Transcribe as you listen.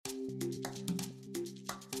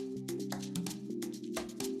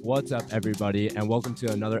What's up, everybody, and welcome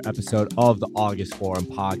to another episode of the August Forum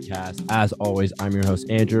podcast. As always, I'm your host,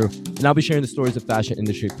 Andrew, and I'll be sharing the stories of fashion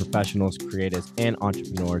industry professionals, creatives, and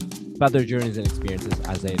entrepreneurs about their journeys and experiences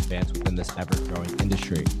as they advance within this ever-growing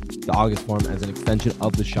industry. The August Forum, as an extension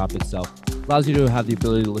of the shop itself, allows you to have the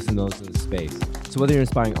ability to listen to those in the space. So whether you're an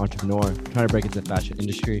aspiring entrepreneur, trying to break into the fashion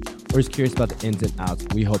industry, or just curious about the ins and outs,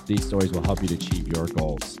 we hope these stories will help you to achieve your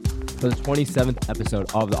goals. For the 27th episode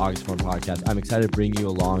of the August Forum podcast, I'm excited to bring you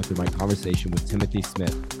along through my conversation with Timothy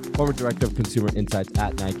Smith, former Director of Consumer Insights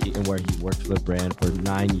at Nike, and where he worked for the brand for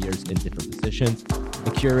 9 years in different positions,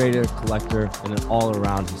 a curator, collector, and an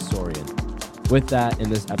all-around historian. With that, in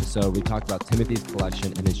this episode, we talked about Timothy's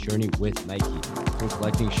collection and his journey with Nike, from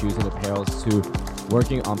collecting shoes and apparel to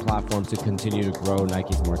working on platforms to continue to grow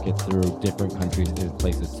Nike's market through different countries and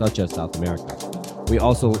places such as South America. We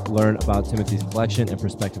also learn about Timothy's collection and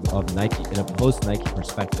perspective of Nike in a post-Nike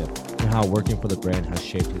perspective and how working for the brand has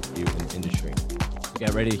shaped his view in the industry. So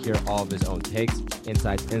get ready to hear all of his own takes,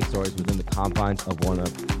 insights, and stories within the confines of one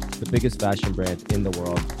of the biggest fashion brands in the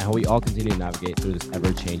world and how we all continue to navigate through this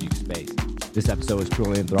ever-changing space. This episode is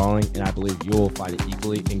truly enthralling, and I believe you will find it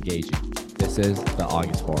equally engaging. This is the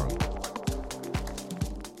August Forum.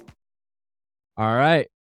 All right.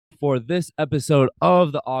 For this episode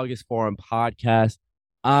of the August Forum podcast,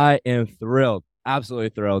 I am thrilled, absolutely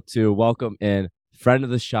thrilled to welcome in friend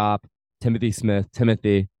of the shop, Timothy Smith.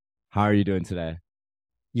 Timothy, how are you doing today?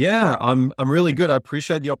 Yeah, I'm really good. I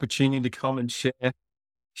appreciate the opportunity to come and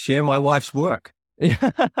share my life's work. If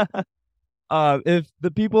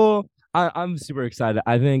the people, I'm super excited.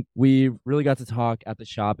 I think we really got to talk at the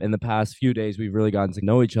shop in the past few days. We've really gotten to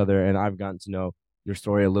know each other, and I've gotten to know your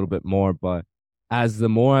story a little bit more, but as the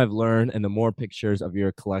more I've learned and the more pictures of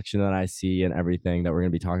your collection that I see and everything that we're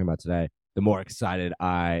going to be talking about today, the more excited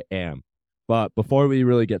I am. But before we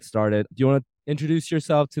really get started, do you want to introduce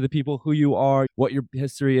yourself to the people, who you are, what your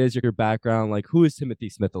history is, your background, like who is Timothy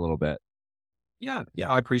Smith a little bit? Yeah,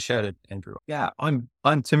 I appreciate it, Andrew. Yeah, I'm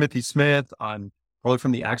Timothy Smith. I'm probably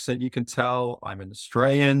from the accent you can tell. I'm an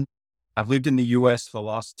Australian. I've lived in the US for the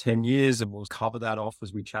last 10 years and we'll cover that off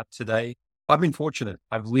as we chat today. I've been fortunate.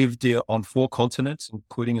 I've lived on 4 continents,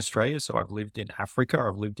 including Australia. So I've lived in Africa,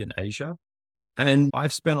 I've lived in Asia, and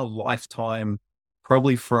I've spent a lifetime,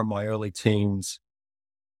 probably from my early teens,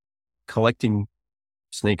 collecting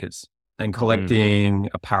sneakers and collecting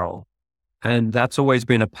apparel. And that's always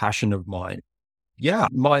been a passion of mine. Yeah,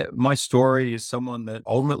 my story is someone that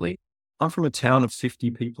ultimately, I'm from a town of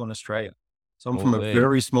 50 people in Australia. So I'm from a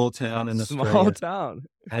very small town in Australia. Small town.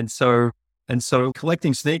 And so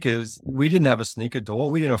collecting sneakers, we didn't have a sneaker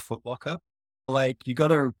door. We didn't have a Foot Locker. Like, you got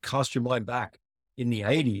to cast your mind back. In the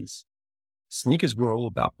 80s, sneakers were all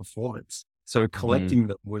about performance. So collecting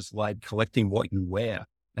that was like collecting what you wear.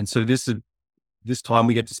 And so this time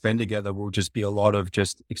we get to spend together will just be a lot of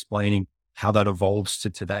just explaining how that evolves to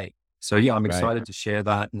today. So yeah, I'm excited to share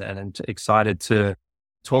that and excited to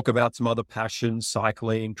talk about some other passions,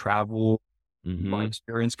 cycling, travel, my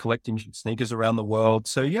experience collecting sneakers around the world.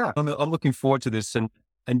 So yeah, I'm looking forward to this, and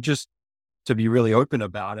just to be really open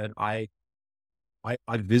about it. I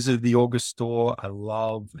visited the August store. I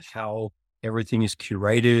love how everything is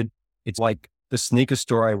curated. It's like the sneaker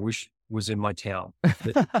store I wish was in my town.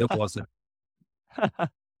 It wasn't.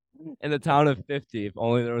 In the town of 50, if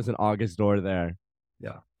only there was an August store there.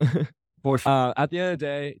 Yeah. At the end of the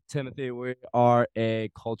day, Timothy, we are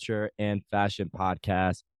a culture and fashion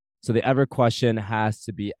podcast. So the ever question has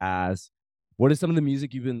to be asked, what is some of the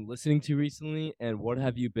music you've been listening to recently, and what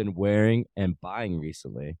have you been wearing and buying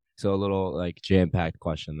recently? So a little like jam-packed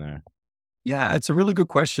question there. Yeah, it's a really good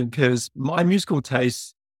question because my musical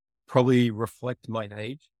tastes probably reflect my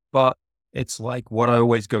age, but it's like what I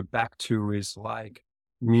always go back to is like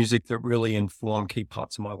music that really informed key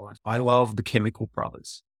parts of my life. I love the Chemical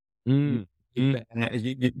Brothers, UK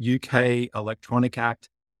electronic act.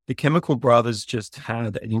 The Chemical Brothers just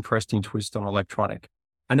had an interesting twist on electronic,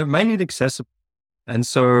 and it made it accessible. And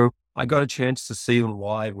so I got a chance to see them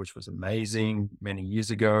live, which was amazing many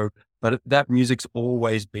years ago. But that music's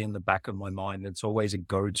always been in the back of my mind. It's always a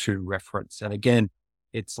go-to reference. And again,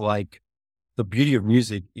 it's like the beauty of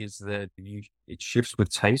music is that it shifts with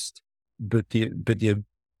taste, but the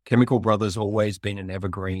Chemical Brothers always been an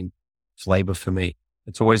evergreen flavor for me.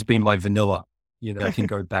 It's always been my vanilla, I can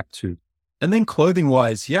go back to. And then clothing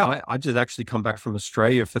wise, yeah, I just actually come back from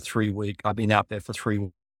Australia for 3 weeks. I've been out there for 3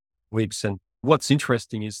 weeks. And what's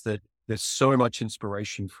interesting is that there's so much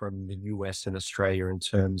inspiration from the US and Australia in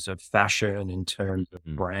terms of fashion, in terms of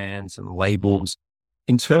brands and labels.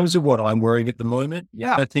 In terms of what I'm wearing at the moment,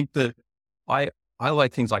 yeah, I think that I I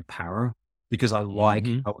like things like Para because I like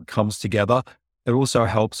Hmm. how it comes together. It also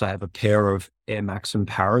helps. I have a pair of Air Max and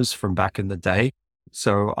Paras from back in the day.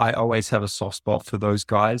 So I always have a soft spot for those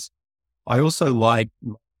guys. I also like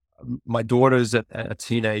my daughter's a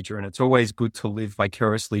teenager, and it's always good to live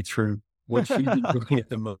vicariously through what she's doing at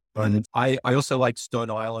the moment. I also like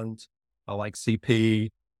Stone Island. I like CP.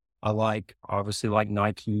 I like, obviously like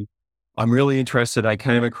Nike. I'm really interested. I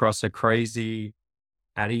came across a crazy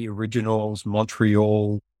Addy Originals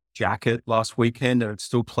Montreal jacket last weekend, and it's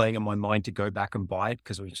still playing in my mind to go back and buy it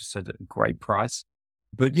because it was just at a great price.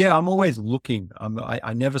 But yeah, I'm always looking.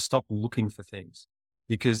 I never stop looking for things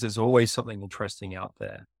because there's always something interesting out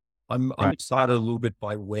there. I'm Right. excited a little bit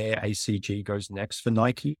by where ACG goes next for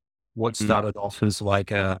Nike. What Mm. started off as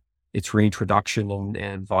like its reintroduction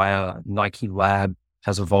and via Nike Lab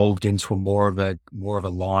has evolved into more of a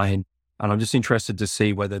line. And I'm just interested to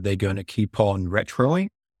see whether they're going to keep on retroing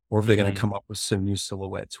or if they're going to Mhm. come up with some new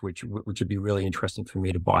silhouettes, which would be really interesting for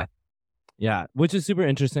me to buy. Yeah, which is super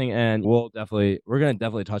interesting, and we're gonna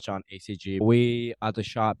definitely touch on ACG. We at the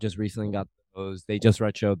shop just recently got those. They just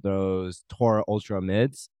retroed those Tora Ultra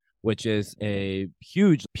Mids, which is a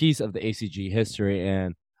huge piece of the ACG history,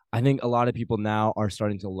 and I think a lot of people now are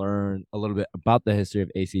starting to learn a little bit about the history of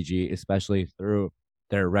ACG, especially through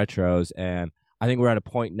their retros. And I think we're at a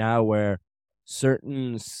point now where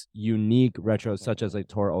certain unique retros, such as like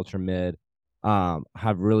Tora Ultra Mid,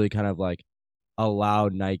 have really kind of like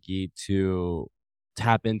allowed Nike to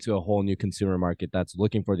tap into a whole new consumer market that's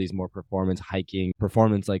looking for these more performance hiking,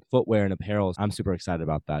 performance like footwear and apparel. I'm super excited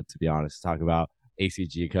about that, to be honest, to talk about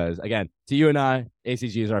ACG because, again, to you and I,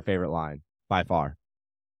 ACG is our favorite line by far.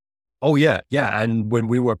 Oh yeah, yeah. And when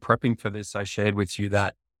we were prepping for this, I shared with you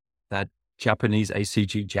that Japanese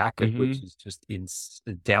ACG jacket, Hmm. which is just in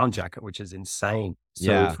down jacket, which is insane.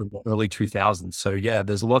 So Yeah. from the early 2000s. So yeah,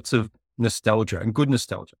 there's lots of nostalgia and good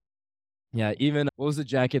nostalgia. Yeah. Even what was the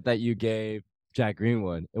jacket that you gave Jack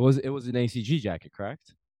Greenwood? It was an ACG jacket,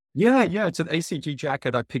 correct? Yeah, yeah, it's an ACG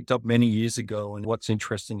jacket I picked up many years ago. And what's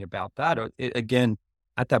interesting about that, again,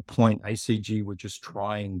 at that point, ACG were just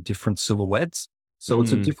trying different silhouettes. So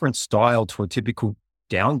it's a Mm. different style to a typical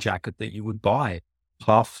down jacket that you would buy.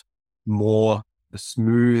 Puff, more the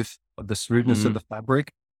smoothness of Hmm. the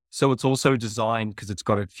fabric. So it's also designed because it's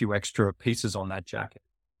got a few extra pieces on that jacket.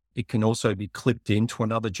 It can also be clipped into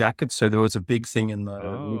another jacket. So there was a big thing in the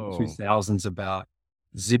mid Oh. 2000s about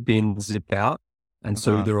zip in, zip out. And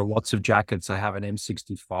so Uh-huh. there are lots of jackets. I have an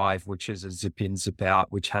M65, which is a zip in, zip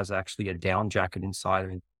out, which has actually a down jacket inside of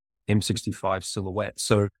an M65 silhouette.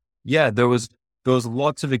 So yeah, there was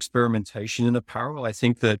lots of experimentation in apparel. I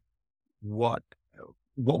think that what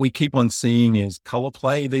what we keep on seeing is color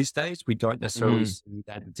play these days. We don't necessarily Hmm. see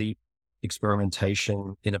that deep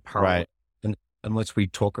experimentation in apparel Right. unless we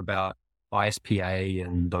talk about ISPA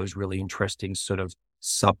and those really interesting sort of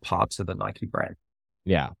subparts of the Nike brand.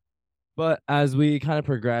 Yeah. But as we kind of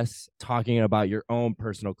progress talking about your own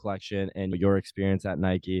personal collection and your experience at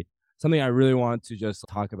Nike, something I really want to just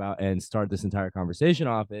talk about and start this entire conversation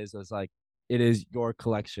off is like it is your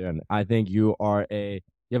collection. I think you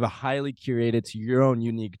have a highly curated to your own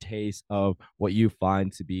unique taste of what you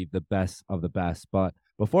find to be the best of the best. But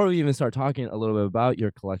before we even start talking a little bit about your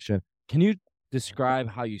collection, can you describe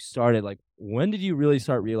how you started? Like when did you really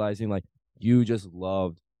start realizing like you just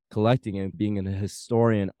loved collecting and being an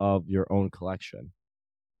historian of your own collection?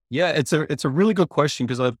 Yeah, it's a really good question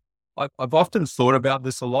because I've often thought about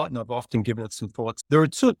this a lot and I've often given it some thoughts. There are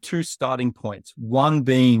two starting points. One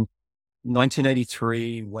being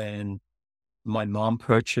 1983 when my mom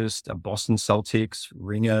purchased a Boston Celtics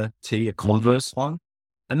ringer tee, a Converse one,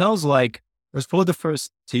 and it was probably the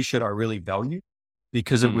first t-shirt I really valued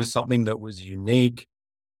because it Mm. was something that was unique.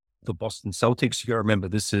 The Boston Celtics, you got to remember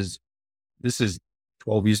this is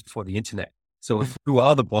 12 years before the internet. So who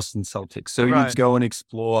are the Boston Celtics? So you Right. just go and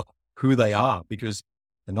explore who they are because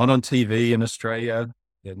they're not on TV in Australia.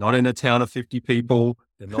 They're not in a town of 50 people.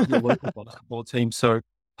 They're not your local basketball team. So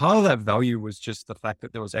part of that value was just the fact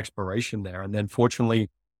that there was exploration there. And then fortunately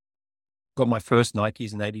got my first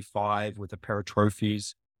Nikes in 85 with a pair of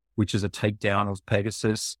trophies, which is a takedown of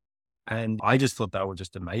Pegasus. And I just thought they were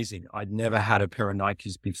just amazing. I'd never had a pair of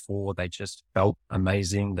Nikes before. They just felt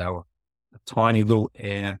amazing. They were a tiny little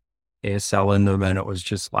air cell in them. And it was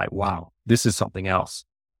just like, wow, this is something else.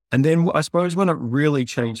 And then I suppose when it really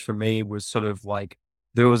changed for me was sort of like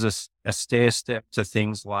there was a stair step to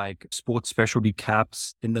things like sports specialty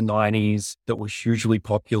caps in the 90s that were hugely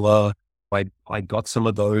popular. I got some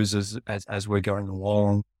of those as we're going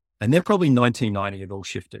along. And then probably 1990, it all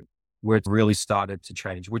shifted where it really started to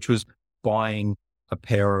change, which was buying a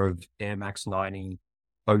pair of Air Max 90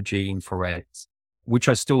 OG infrareds. which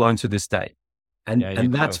I still own to this day. And Yeah, you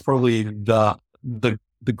and that's do. probably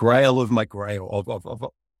the grail of my grail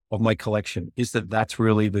of my collection, is that's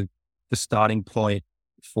really the starting point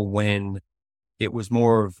for when it was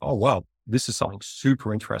more of, oh, wow, this is something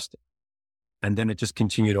super interesting. And then it just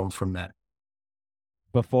continued on from that.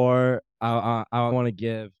 Before I want to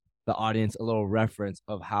give the audience a little reference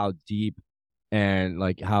of how deep and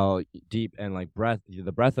like breadth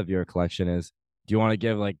the breadth of your collection is. Do you want to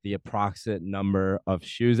give like the approximate number of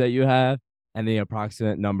shoes that you have and the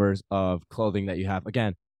approximate numbers of clothing that you have?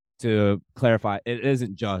 Again, to clarify, it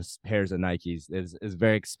isn't just pairs of Nikes. It's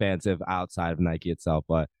very expansive outside of Nike itself,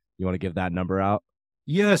 but you want to give that number out?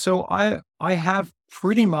 Yeah. So I have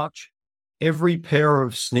pretty much every pair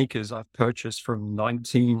of sneakers I've purchased from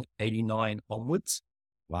 1989 onwards,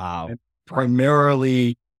 Wow. and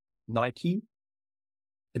primarily Nike,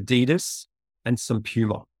 Adidas, and some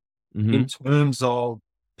Puma. Mm-hmm. In terms of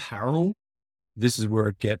apparel, this is where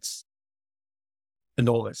it gets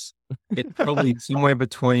enormous. It's probably somewhere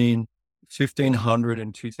between 1,500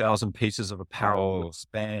 and 2,000 pieces of apparel Oh. that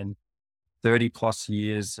span 30 plus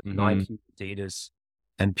years, Mm-hmm. Nike, Adidas,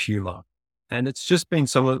 and Puma. And it's just been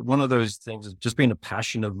one of those things. It's just been a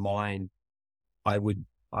passion of mine. And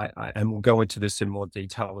we'll go into this in more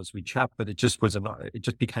detail as we chat, but it just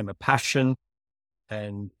became a passion.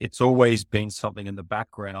 And it's always been something in the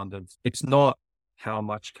background of, it's not how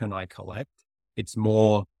much can I collect? It's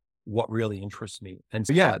more what really interests me. And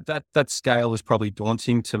so, yeah, that scale is probably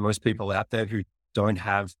daunting to most people out there who don't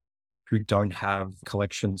have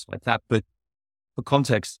collections like that. But for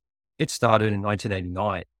context, it started in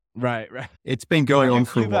 1989. Right, right. It's been going on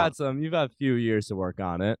for a while. You've had a few years to work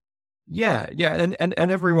on it. Yeah, yeah. And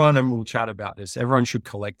everyone, and we'll chat about this, everyone should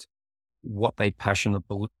collect what they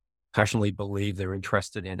passionately believe they're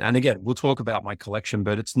interested in. And again, we'll talk about my collection,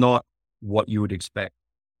 but it's not what you would expect.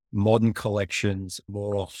 Modern collections,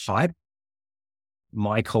 more hype.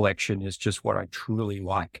 My collection is just what I truly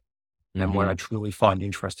like and what I truly find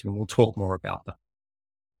interesting. And we'll talk more about that.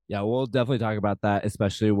 Yeah, we'll definitely talk about that,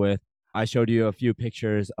 especially with I showed you a few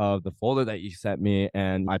pictures of the folder that you sent me,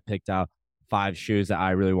 and I picked out 5 shoes that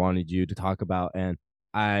I really wanted you to talk about. And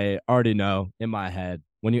I already know in my head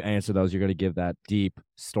when you answer those, you're going to give that deep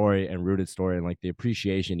story and rooted story and like the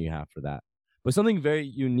appreciation you have for that. But something very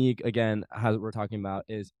unique, again, how we're talking about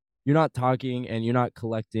is you're not talking and you're not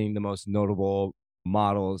collecting the most notable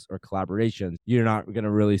models or collaborations. You're not going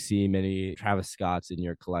to really see many Travis Scotts in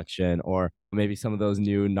your collection or maybe some of those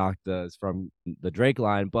new Noctas from the Drake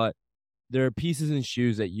line, but there are pieces and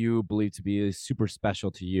shoes that you believe to be super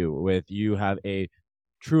special to you, with you have a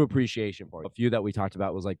true appreciation for. A few that we talked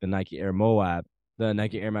about was like the Nike Air Moab, the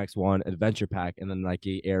Nike Air Max 1 Adventure Pack, and the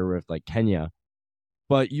Nike Air Rift like Kenya.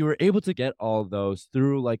 But you were able to get all of those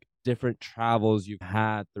through like different travels you've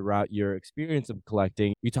had throughout your experience of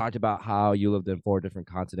collecting. You talked about how you lived in 4 different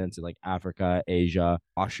continents in like Africa, Asia,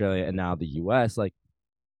 Australia, and now the US. Like,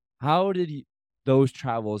 how did those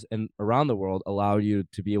travels and around the world allow you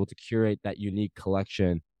to be able to curate that unique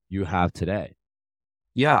collection you have today?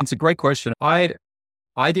 Yeah, it's a great question. I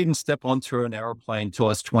didn't step onto an airplane until I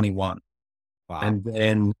was 21. Wow. And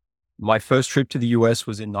then my first trip to the US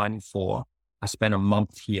was in 94. I spent a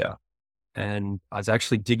month here, and I was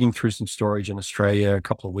actually digging through some storage in Australia a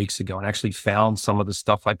couple of weeks ago and actually found some of the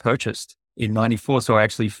stuff I purchased in 94. So I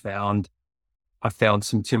found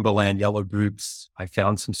some Timberland yellow boots. I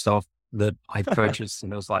found some stuff that I purchased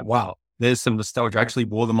and it was like, wow, there's some nostalgia. I actually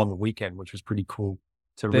wore them on the weekend, which was pretty cool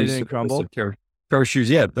to They didn't crumble? a pair of shoes.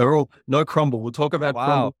 Yeah, they're all no crumble. We'll talk about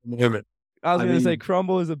crumble in a moment. I was I gonna say mean,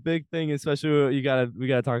 crumble is a big thing, especially we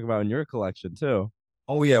gotta talk about in your collection too.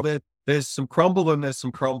 oh yeah, there's some crumble and there's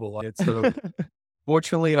some crumble. It's sort of,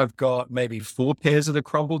 fortunately, I've got maybe 4 pairs that are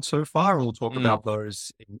crumbled so far, and we'll talk about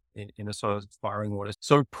those in a sort of firing order.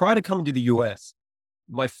 So prior to coming to the US,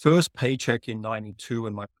 my first paycheck in 92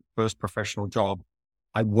 and my first professional job,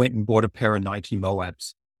 I went and bought a pair of Nike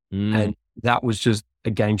Moabs. And that was just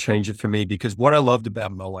a game changer for me, because what I loved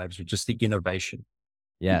about Moabs was just the innovation.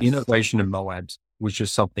 Yes. The innovation of Moabs was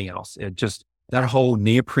just something else. It just, that whole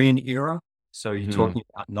neoprene era. So you're talking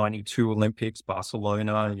about 92 Olympics,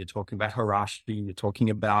 Barcelona, and you're talking about Harashi, you're talking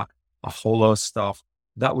about a whole lot of stuff.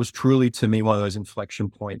 That was truly, to me, one of those inflection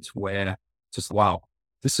points where just, wow,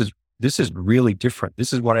 this is really different.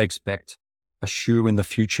 This is what I expect a shoe in the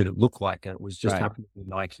future to look like. And it was just happening with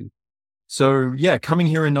Nike. So yeah, coming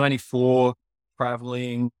here in 94,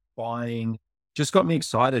 traveling, buying, just got me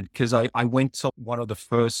excited, because I went to one of the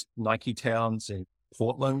first Nike towns in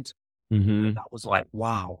Portland. And that was like,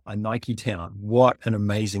 wow, a Nike town. What an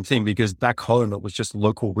amazing thing, because back home, it was just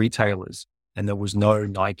local retailers and there was no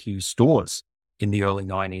Nike stores in the early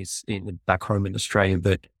 90s back home in Australia.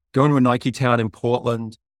 But going to a Nike town in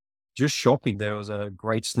Portland, just shopping, there was a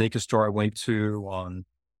great sneaker store I went to on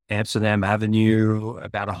Amsterdam Avenue,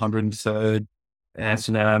 about 103rd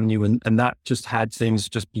Amsterdam Avenue. And that just had things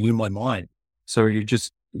just blew my mind. So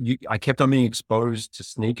I kept on being exposed to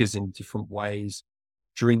sneakers in different ways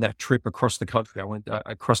during that trip across the country. I went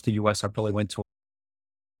across the US. I probably went to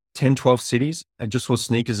 10, 12 cities and just saw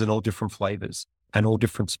sneakers in all different flavors and all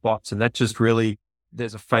different spots. And that just really,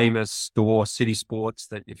 there's a famous store, City Sports,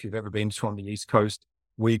 that if you've ever been to on the East Coast,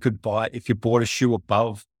 where you could buy, if you bought a shoe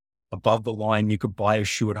above the line, you could buy a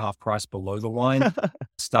shoe at half price below the line. I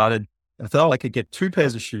thought I could get 2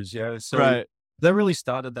 pairs of shoes. Yeah. So Right. that really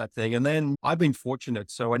started that thing. And then I've been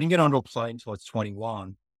fortunate. So I didn't get onto a plane until I was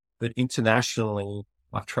 21, but internationally,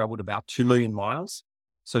 I've traveled about 2 million miles.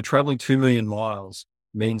 So traveling 2 million miles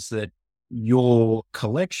means that your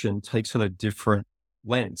collection takes on a different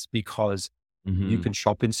lens because you can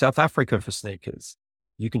shop in South Africa for sneakers.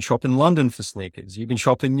 You can shop in London for sneakers. You can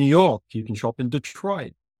shop in New York. You can shop in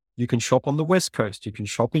Detroit. You can shop on the West Coast. You can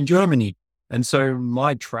shop in Germany. And so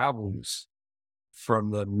my travels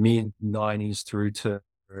from the mid 90s through to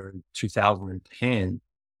 2010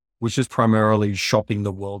 was just primarily shopping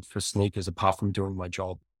the world for sneakers apart from doing my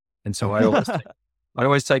job. And so I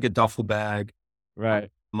always take a duffel bag.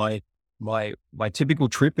 Right. My typical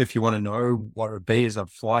trip, if you want to know what it would be, is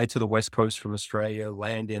I'd fly to the West Coast from Australia,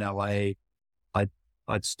 land in LA.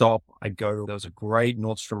 I'd stop. There was a great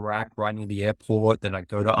Nordstrom rack right near the airport. Then I'd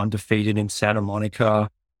go to Undefeated in Santa Monica.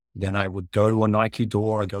 Then I would go to a Nike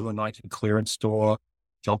door. I'd go to a Nike clearance store,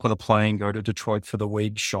 jump on a plane, go to Detroit for the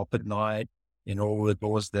week, shop at night in all the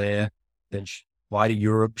doors there. Then fly to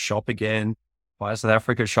Europe, shop again, fly to South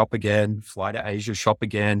Africa, shop again, fly to Asia, shop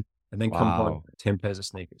again, and then come home with 10 pairs of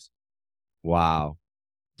sneakers. Wow.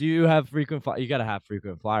 Do you have you got to have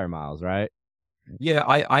frequent flyer miles, right? Yeah,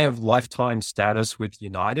 I have lifetime status with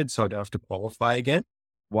United, so I don't have to qualify again.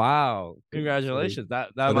 Wow. Congratulations.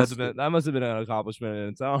 That must have been an accomplishment in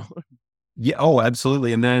its own. Yeah. Oh,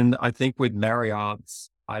 absolutely. And then I think with Marriott's,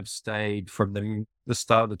 I've stayed from the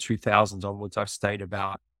start of the 2000s onwards, I've stayed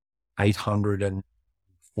about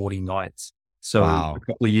 840 nights. So Wow. a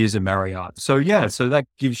couple of years in Marriott. So yeah, so that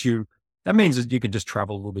means that you can just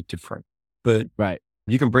travel a little bit different, but Right.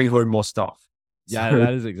 you can bring home more stuff. Yeah,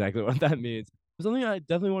 that is exactly what that means. Something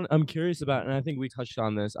I'm curious about, and I think we touched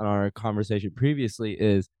on this on our conversation previously,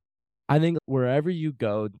 is I think wherever you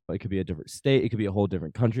go, it could be a different state, it could be a whole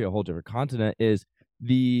different country, a whole different continent, is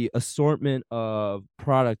the assortment of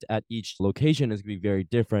product at each location is going to be very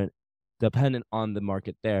different dependent on the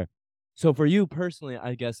market there. So for you personally,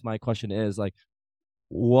 I guess my question is like,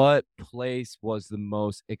 what place was the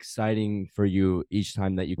most exciting for you each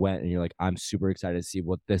time that you went and you're like, I'm super excited to see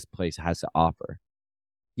what this place has to offer?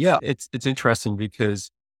 Yeah, it's interesting because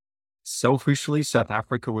selfishly, South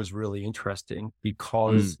Africa was really interesting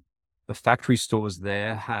because the factory stores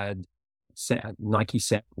there had Nike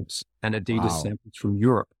samples and Adidas samples from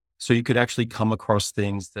Europe. So you could actually come across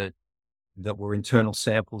things that were internal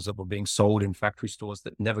samples that were being sold in factory stores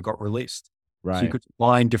that never got released. Right. So you could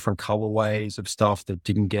find different colorways of stuff that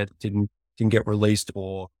didn't get released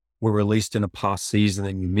or were released in a past season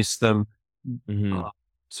and you missed them.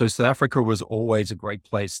 So South Africa was always a great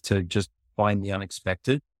place to just find the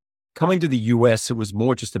unexpected. Coming to the US, it was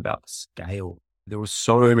more just about the scale. There were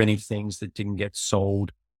so many things that didn't get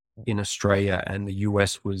sold in Australia, and the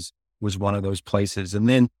US was one of those places. And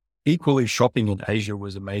then equally, shopping in Asia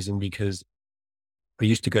was amazing because I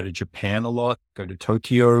used to go to Japan a lot, go to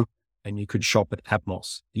Tokyo, and you could shop at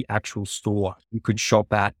Atmos, the actual store. You could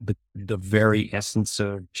shop at the very essence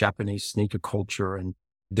of Japanese sneaker culture, and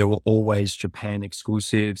there were always Japan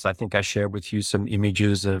exclusives. I think I shared with you some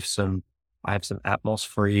images of I have some Atmos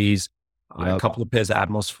Frees, a couple of pairs of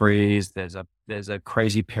Atmos Frees. There's a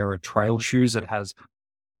crazy pair of trail shoes that has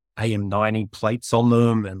AM90 plates on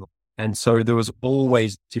them. And so there was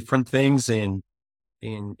always different things in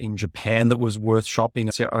Japan that was worth shopping.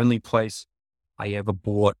 It's the only place I ever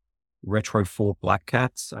bought Retro 4 Black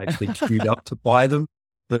Cats. I actually queued up to buy them,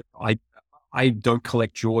 but I don't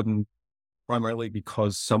collect Jordan primarily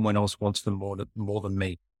because someone else wants them more than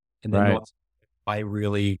me. And they're not,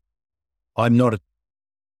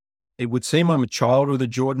 it would seem I'm a child of the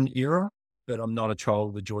Jordan era, but I'm not a child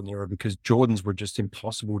of the Jordan era because Jordans were just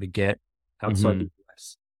impossible to get outside the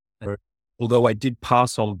US. And although I did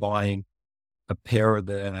pass on buying a pair of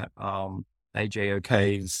the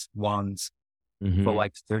AJOK's ones for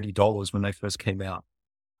like $30 when they first came out.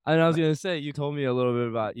 And I was going to say, you told me a little bit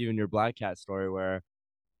about even your Black Cat story where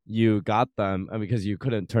you got them because you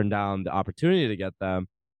couldn't turn down the opportunity to get them.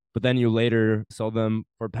 but then you later sold them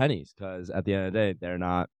for pennies because at the end of the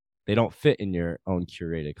day, they don't fit in your own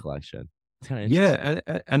curated collection. It's kind of interesting.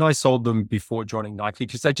 Yeah. And I sold them before joining Nike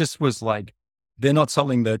because I just was like, they're not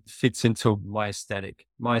something that fits into my aesthetic.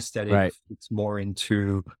 My aesthetic Right. fits more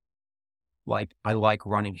into like, I like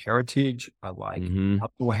running heritage. I like Mm-hmm.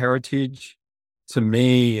 outdoor heritage. To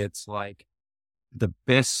me, it's like the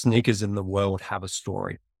best sneakers in the world have a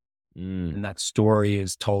story. Mm. And that story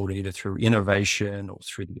is told either through innovation or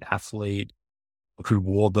through the athlete who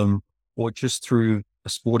wore them or just through a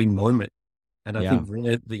sporting moment. And I Yeah.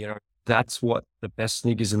 think that's what the best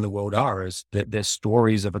sneakers in the world are, is that they're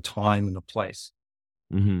stories of a time and a place.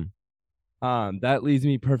 Mm-hmm. That leads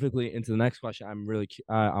me perfectly into the next question. I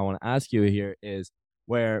want to ask you here is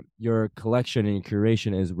where your collection and your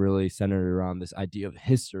curation is really centered around this idea of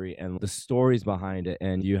history and the stories behind it.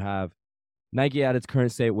 And you have Nike at its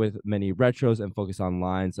current state with many retros and focus on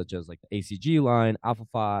lines such as like the ACG line,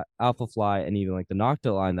 Alpha Fly, and even like the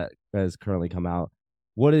Nocta line that has currently come out.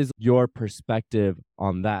 What is your perspective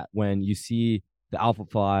on that when you see the Alpha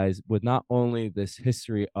Flies with not only this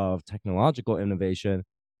history of technological innovation,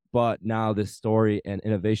 but now this story and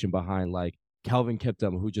innovation behind like Kelvin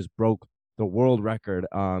Kiptum, who just broke the world record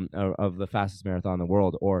of the fastest marathon in the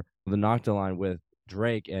world, or the Nocta line with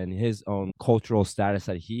Drake and his own cultural status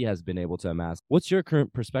that he has been able to amass. What's your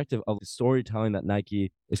current perspective of the storytelling that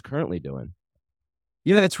Nike is currently doing?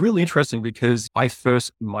 Yeah, it's really interesting because my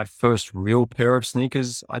first real pair of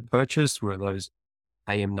sneakers I purchased were those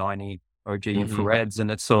AM90 OG Mm-hmm. infrareds. And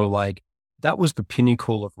it's sort of like, that was the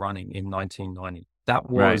pinnacle of running in 1990. That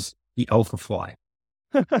Right. was the Alpha Fly.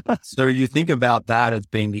 So you think about that as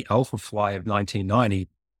being the Alpha Fly of 1990,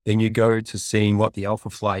 then you go to seeing what the Alpha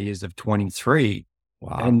Fly is of 23.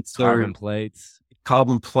 Wow. And so Carbon plates.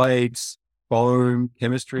 carbon plates, foam,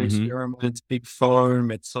 chemistry Mm-hmm. experiments, big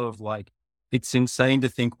foam. It's sort of like, it's insane to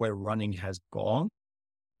think where running has gone,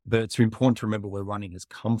 but it's important to remember where running has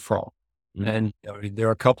come from. Mm-hmm. And there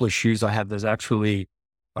are a couple of shoes I have. There's actually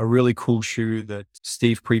a really cool shoe that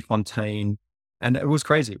Steve Prefontaine, and it was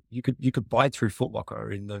crazy. You could buy it through Foot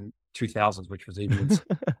Locker in the 2000s, which was even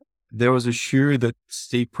there was a shoe that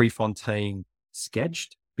Steve Prefontaine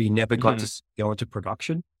sketched, but he never got Mm-hmm. to go into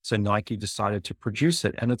production. So Nike decided to produce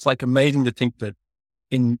it. And it's like amazing to think that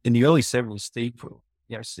in the early 70s,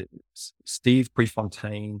 Steve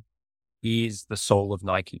Prefontaine is the soul of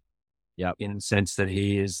Nike Yep. in the sense that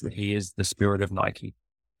he is the spirit of Nike.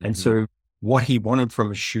 And Mm-hmm. so what he wanted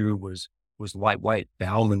from a shoe was lightweight.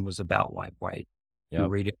 Bauman was about lightweight. Yep.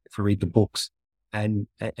 If you read the books, and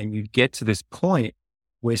you get to this point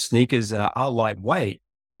where sneakers are lightweight.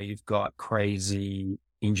 You've got crazy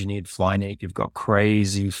engineered Flyknit, you've got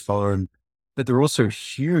crazy foam, but they're also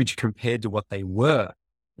huge compared to what they were.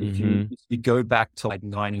 Mm-hmm. If you go back to like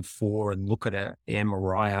 94 and look at an Air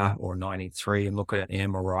Mariah, or 93 and look at an Air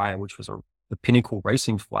Mariah, which was the pinnacle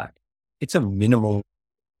racing flag, it's a minimal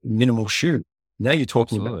shoe. Now you're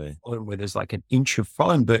talking about Absolutely. foam where there's like an inch of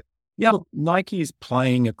foam, but yeah, look, Nike is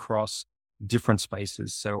playing across different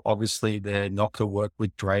spaces. So obviously their Nocta work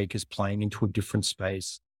with Drake is playing into a different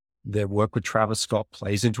space. Their work with Travis Scott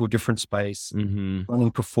plays into a different space. Mm-hmm. Running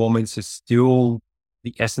performance is still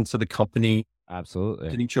the essence of the company. Absolutely.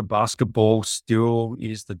 Miniature basketball still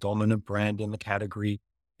is the dominant brand in the category.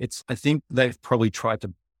 I think they've probably tried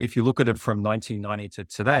to, if you look at it from 1990 to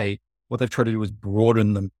today, what they've tried to do is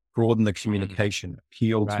broaden the Mm-hmm. communication,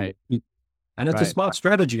 appeal to, Right. and it's a Right. smart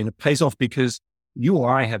strategy and it pays off because you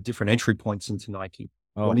or I have different entry points into Nike.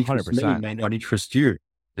 Oh, What interests me 100%. may not interest you.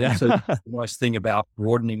 And Yeah. so that's the nice thing about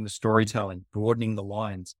broadening the storytelling, broadening the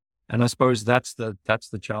lines. And I suppose that's the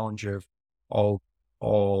challenge of, of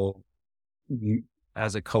you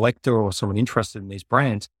as a collector or someone interested in these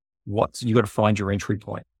brands. You got to find your entry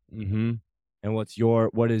point. Mm-hmm. And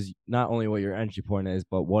what is not only what your entry point is,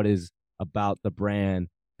 but what is about the brand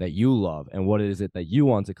that you love and what is it that you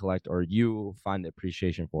want to collect or you find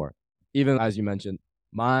appreciation for. Even as you mentioned,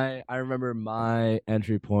 I remember my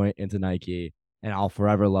entry point into Nike, and I'll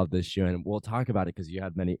forever love this shoe. And we'll talk about it because you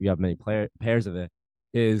have many pairs of it.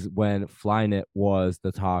 Is when Flyknit was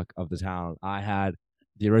the talk of the town. I had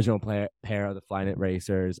the original pair of the Flyknit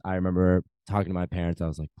racers. I remember talking to my parents. I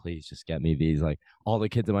was like, please just get me these. Like all the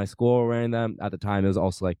kids in my school were wearing them at the time. It was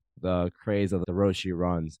also like the craze of the Roshi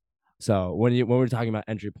runs. So when we're talking about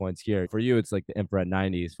entry points here, for you it's like the infrared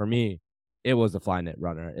 90s. For me, it was the Flyknit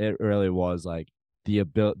runner. It really was like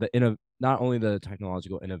not only the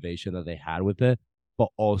technological innovation that they had with it, but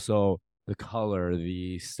also the color,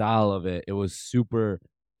 the style of it. It was super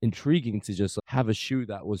intriguing to just have a shoe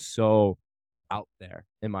that was so out there,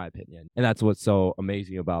 in my opinion. And that's what's so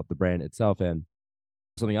amazing about the brand itself. And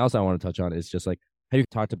something else I want to touch on is just like how you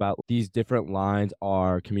talked about these different lines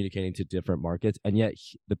are communicating to different markets, and yet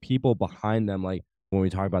the people behind them, like when we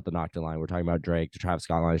talk about the Nocta line, we're talking about Drake, the Travis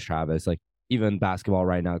Scott line is Travis, like even basketball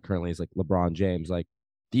right now currently is like LeBron James. Like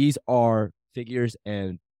these are figures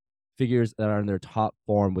that are in their top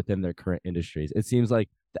form within their current industries. It seems like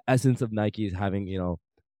the essence of Nike is having,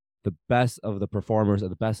 the best of the performers or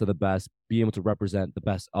the best of the best be able to represent the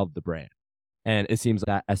best of the brand. And it seems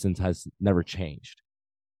that essence has never changed.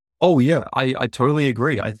 Oh yeah, I totally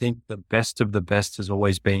agree. I think the best of the best has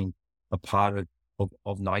always been a part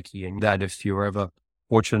of Nike, and that if you're ever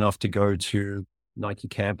fortunate enough to go to Nike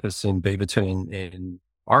campus in Beaverton in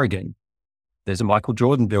Oregon, there's a Michael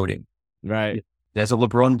Jordan building. Right. There's a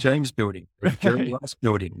LeBron James building. There's a Jerry Right. Rice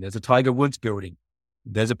building. There's a Tiger Woods building.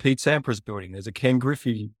 There's a Pete Sampras building. There's a Ken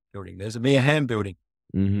Griffey building. There's a Mia Hamm building.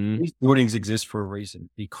 Mm-hmm. These buildings exist for a reason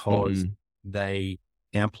because Mm-hmm. they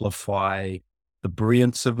amplify the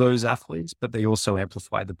brilliance of those athletes, but they also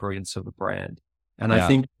amplify the brilliance of the brand. And I Yeah.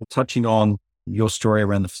 think touching on your story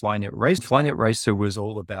around the Flynet race, Flynet Racer was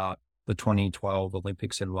all about the 2012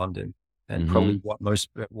 Olympics in London. And Mm-hmm.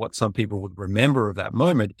 probably what some people would remember of that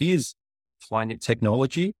moment is Flynet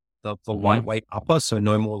technology, the Mm-hmm. lightweight upper, so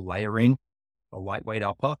no more layering, a lightweight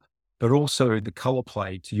upper, but also the color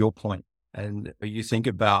play, to your point. And you think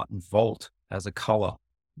about Volt as a color.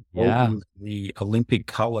 Volt Yeah. was the Olympic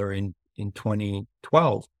color in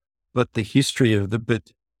 2012, but the history of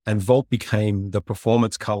and Volt became the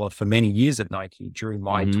performance color for many years at Nike. During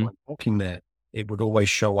my Mm-hmm. time working there, it would always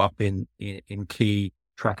show up in key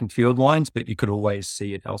track and field lines, but you could always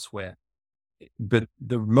see it elsewhere. But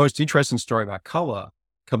the most interesting story about color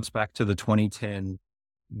comes back to the 2010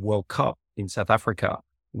 World Cup in South Africa,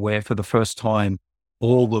 where for the first time,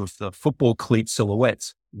 all of the football cleat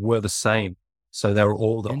silhouettes were the same. So they were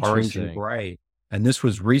all the orange and Interesting. gray. And this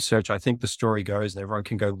was research. I think the story goes, and everyone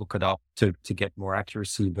can go look it up to get more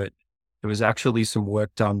accuracy, but it was actually some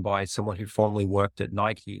work done by someone who formerly worked at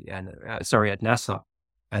Nike and at NASA.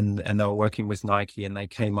 And they were working with Nike, and they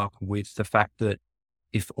came up with the fact that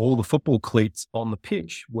if all the football cleats on the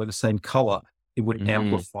pitch were the same color, it would Mm-hmm.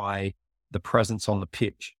 amplify the presence on the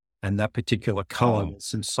pitch. And that particular color, Wow. there's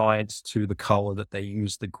some science to the color that they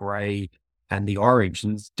use, the gray and the orange.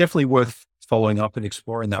 And it's definitely worth following up and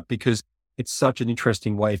exploring that because it's such an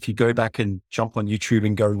interesting way. If you go back and jump on YouTube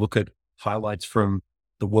and go look at highlights from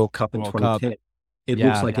the World Cup in World Cup. 2010, it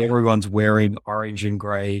looks Yeah. like everyone's wearing orange and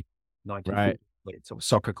gray Nike Right. football cleats or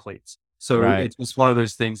soccer cleats. So Right. it's just one of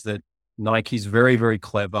those things that Nike's very, very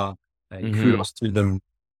clever, and Mm-hmm. kudos to them,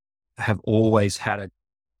 have always had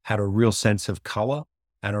a real sense of color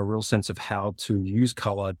and a real sense of how to use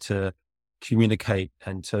color to communicate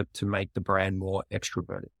and to make the brand more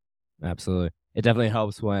extroverted. Absolutely. It definitely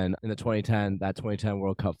helps when in the 2010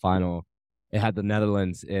 World Cup final, it had the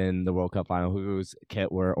Netherlands in the World Cup final whose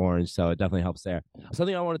kit were orange. So it definitely helps there.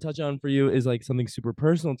 Something I want to touch on for you is like something super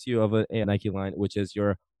personal to you of a Nike line, which is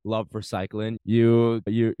your love for cycling. Your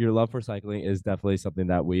love for cycling is definitely something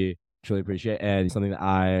that we truly appreciate and something that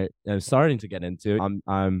I am starting to get into.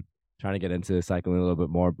 I'm trying to get into cycling a little bit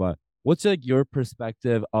more, but what's like your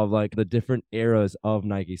perspective of like the different eras of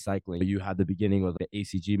Nike cycling? You had the beginning with the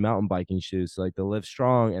ACG mountain biking shoes, so like the Live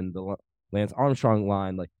Strong and the Lance Armstrong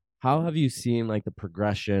line. Like, how have you seen like the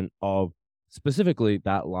progression of specifically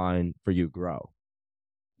that line for you grow?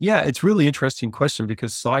 Yeah, it's really interesting question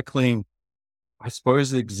because cycling, I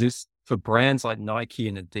suppose, exists for brands like Nike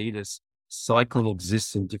and Adidas. Cycling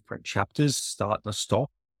exists in different chapters, start and stop.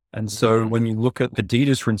 And so Mm-hmm. when you look at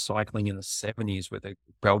Adidas ran cycling in the 70s with a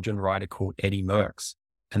Belgian rider called Eddie Merckx,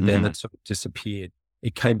 and then Mm-hmm. it sort of disappeared.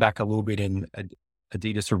 It came back a little bit in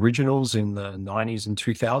Adidas Originals in the 90s and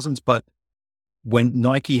 2000s. But when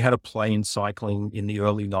Nike had a play in cycling in the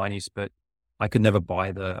early 90s, but I could never buy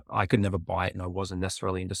it. And I wasn't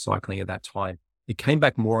necessarily into cycling at that time. It came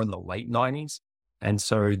back more in the late 90s. And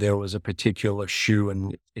so there was a particular shoe,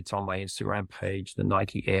 and it's on my Instagram page, the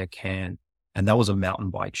Nike Air Can. And that was a mountain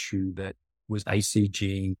bike shoe that was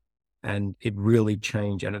ACG, and it really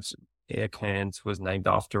changed. And it's Air Cans was named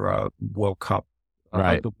after a World Cup,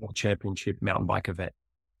 Right. the World Championship mountain bike event.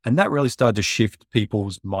 And that really started to shift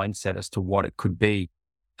people's mindset as to what it could be.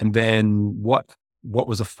 And then what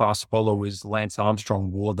was a fast follow was Lance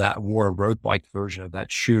Armstrong wore a road bike version of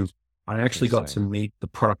that shoe. I actually got to Interesting. meet the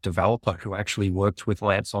product developer who actually worked with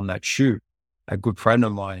Lance on that shoe, a good friend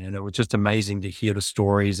of mine. And it was just amazing to hear the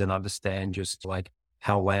stories and understand just like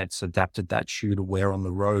how Lance adapted that shoe to wear on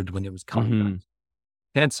the road when it was coming back Mm-hmm. to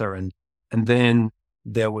cancer. And then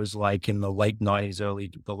there was like in the late nineties, early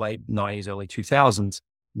 2000s,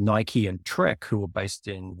 Nike and Trek, who were based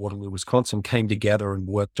in Waterloo, Wisconsin, came together and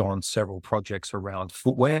worked on several projects around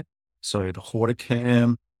footwear. So the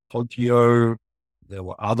Horticam, Poggio, there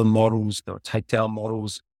were other models, there were takedown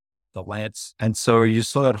models, the Lance. And so you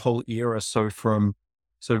saw that whole era. So from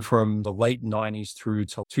the late 90s through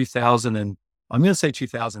to 2000, and I'm going to say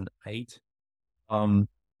 2008,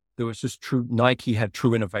 there was just Nike had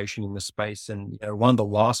true innovation in the space. And one of the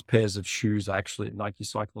last pairs of shoes, actually, Nike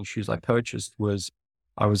cycling shoes I purchased was,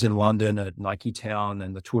 I was in London at Nike Town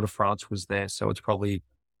and the Tour de France was there. So it's probably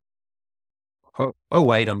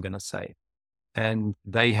 '08, I'm going to say. And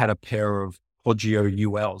they had a pair of Poggio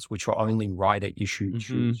ULs, which were only rider issued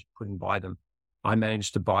shoes. You couldn't buy them. I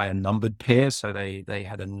managed to buy a numbered pair. So they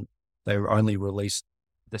were only released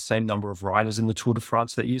the same number of riders in the Tour de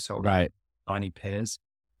France that year. So Right. 90 pairs.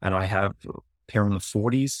 And I have a pair in the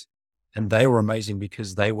 40s. And they were amazing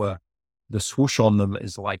because the swoosh on them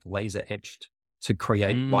is like laser etched to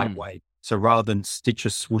create lightweight. So rather than stitch a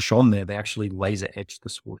swoosh on there, they actually laser etched the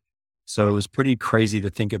swoosh. So it was pretty crazy to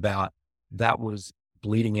think about. That was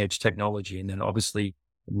bleeding edge technology. And then obviously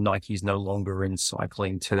Nike's no longer in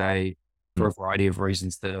cycling today for a variety of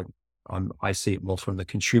reasons that I see it more from the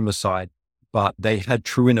consumer side, but they had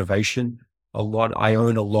true innovation. I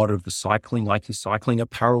own a lot of the Nike cycling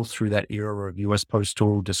apparel through that era of US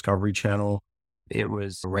Postal, Discovery Channel. It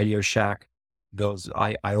was Radio Shack.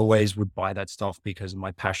 I always would buy that stuff because of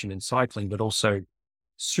my passion in cycling, but also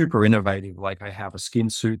super innovative. Like I have a skin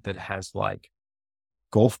suit that has like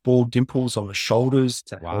golf ball dimples on the shoulders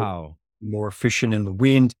to help more efficient in the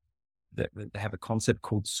wind. They have a concept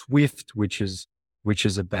called Swift, which is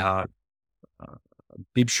about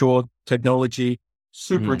bib short technology.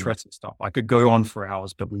 Super interesting stuff. I could go on for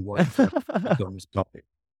hours, but we won't on this topic.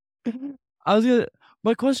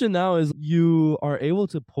 My question now is, you are able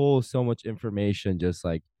to pull so much information, just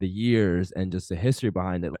like the years and just the history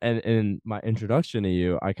behind it. And in my introduction to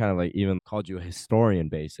you, I kind of like even called you a historian,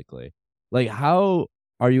 basically. Like, how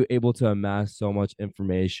are you able to amass so much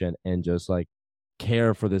information and just like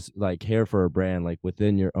care for a brand like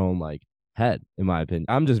within your own like head? In my opinion,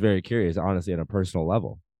 I'm just very curious, honestly, on a personal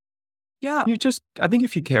level. Yeah, I think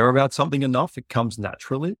if you care about something enough, it comes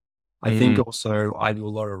naturally. I think also I do a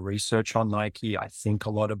lot of research on Nike. I think a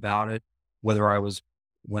lot about it, when I was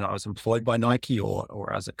employed by Nike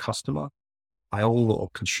or as a customer, or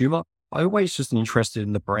consumer. I always just interested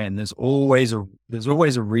in the brand. There's always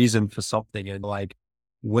a reason for something. And like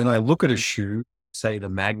when I look at a shoe, say the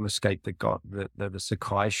Magma Skate that got the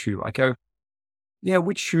Sakai shoe, I go, yeah,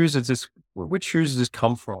 which shoes does this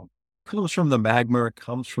come from? It comes from the Magma, it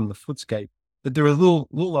comes from the Footscape. But there are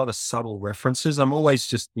little other subtle references. I'm always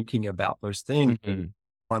just thinking about those things.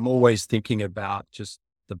 I'm always thinking about just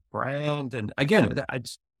the brand. And again,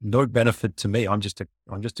 it's no benefit to me. I'm just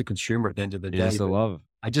a consumer at the end of the day. Just a love.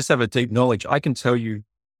 I just have a deep knowledge. I can tell you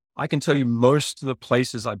most of the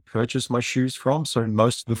places I purchase my shoes from. So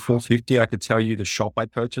most of the 450, I could tell you the shop I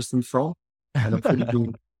purchased them from, and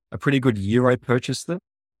a pretty good year I purchased them.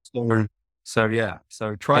 So yeah.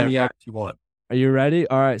 So try me out if you want. Are you ready?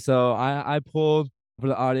 All right. So I pulled, for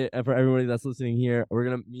the audience and for everybody that's listening here,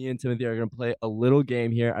 me and Timothy are gonna play a little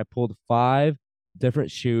game here. I pulled 5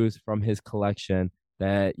 different shoes from his collection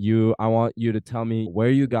that I want you to tell me where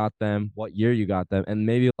you got them, what year you got them, and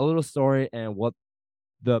maybe a little story and what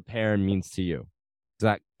the pair means to you. Does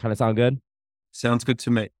that kind of sound good? Sounds good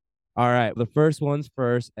to me. All right. The first one's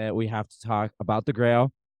first, and we have to talk about the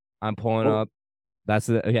Grail. I'm pulling up. That's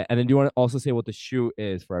it. Okay. And then do you want to also say what the shoe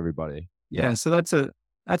is for everybody? Yeah. So that's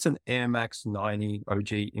an Air Max 90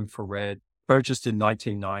 OG infrared, purchased in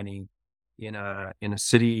 1990 in a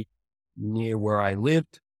city near where I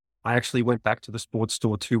lived. I actually went back to the sports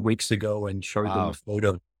store 2 weeks ago and showed them a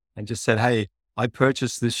photo and just said, hey, I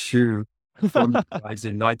purchased this shoe from you guys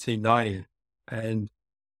in 1990. And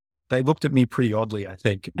they looked at me pretty oddly, I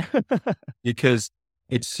think, because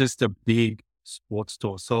it's just a big sports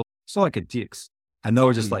store. So it's not like a Dick's. And they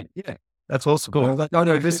were just like, yeah, that's awesome. Cool. Like,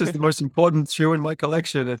 no, this is the most important shoe in my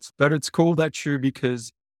collection. It's cool, that shoe,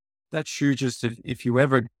 because that shoe just, if you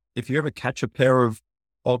ever catch a pair of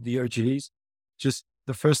the OGs, just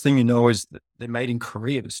the first thing you know is that they're made in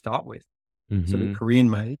Korea to start with. So they're Korean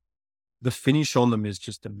made. The finish on them is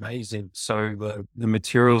just amazing. So the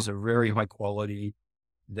materials are very high quality.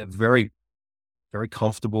 They're very, very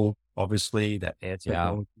comfortable. Obviously, that air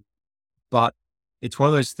technology. But it's one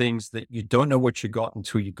of those things that you don't know what you got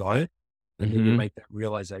until you got it. And then you make that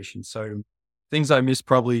realization. So things I missed,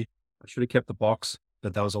 probably I should have kept the box,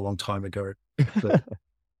 but that was a long time ago. But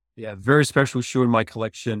yeah, very special shoe in my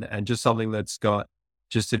collection, and just something that's got,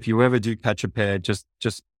 just if you ever do catch a pair, just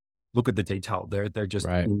look at the detail. They're just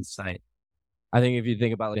insane. I think if you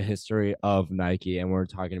think about like the history of Nike, and we're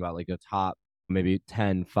talking about like the top maybe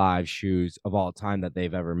 10, 5 shoes of all time that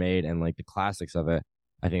they've ever made and like the classics of it,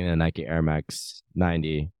 I think the Nike Air Max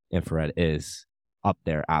 90 infrared is up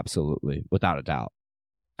there. Absolutely. Without a doubt.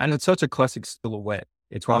 And it's such a classic silhouette.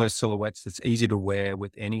 It's one of those silhouettes that's easy to wear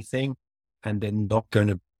with anything, and they're not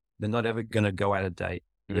ever going to go out of date.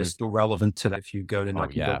 They're still relevant today. If you go to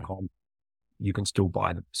Nike.com, you can still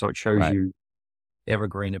buy them. So it shows you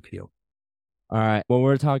evergreen appeal. All right. When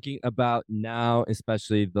we're talking about now,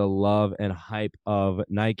 especially the love and hype of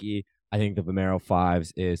Nike, I think the Vomero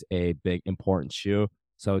 5s is a big, important shoe.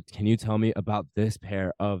 So can you tell me about this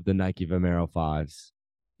pair of the Nike Vomero 5s?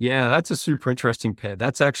 Yeah, that's a super interesting pair.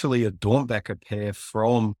 That's actually a Dornbecker pair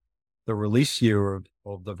from the release year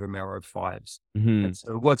of the Vomero 5s. And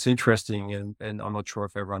so what's interesting, and I'm not sure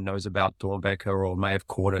if everyone knows about Dornbecker or may have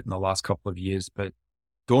caught it in the last couple of years, but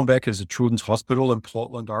Dornbecker is a children's hospital in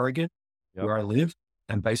Portland, Oregon, where I live.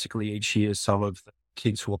 And basically each year, some of the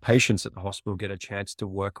kids who are patients at the hospital get a chance to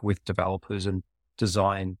work with developers and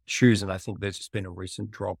design shoes. And I think there's just been a recent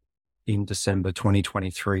drop in December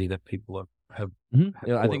 2023 that people have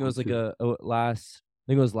Yeah, I think it was like I think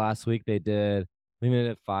it was last week I think they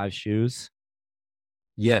did 5 shoes.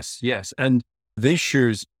 Yes. And these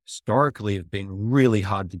shoes historically have been really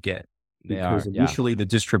hard to get because initially the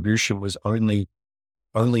distribution was only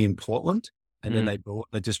in Portland. And then they brought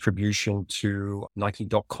the distribution to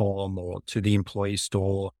Nike.com or to the employee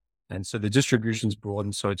store. And so the distribution's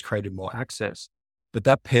broadened, so it's created more access. But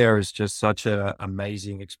that pair is just such an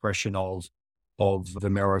amazing expression of the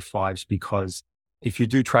Vomero 5s, because if you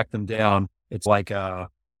do track them down, it's like a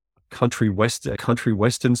country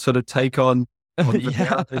western sort of take on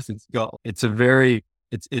the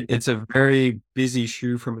it's a very busy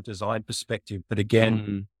shoe from a design perspective. But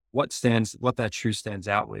again, what that shoe stands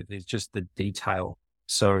out with is just the detail.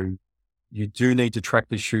 So you do need to track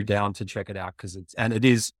the shoe down to check it out, and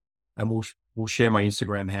we'll share my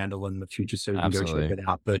Instagram handle in the future so you can go check it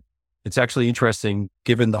out. But it's actually interesting,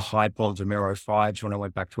 given the hype on Vomero 5s. When I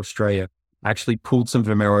went back to Australia, I actually pulled some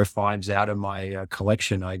Vomero 5s out of my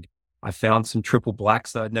collection. I found some triple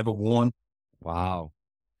blacks that I'd never worn. Wow.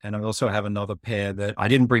 And I also have another pair that I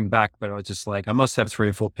didn't bring back, but I was just like, I must have 3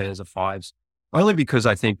 or 4 pairs of 5s, only because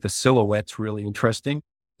I think the silhouette's really interesting,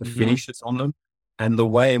 the finishes on them, and the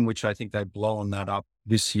way in which I think they've blown that up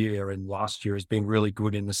this year and last year has been really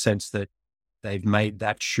good, in the sense that they've made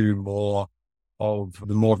that shoe more of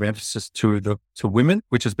emphasis to women,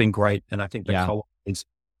 which has been great. And I think the colorways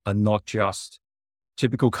are not just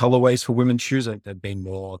typical colorways for women's shoes. I think they've been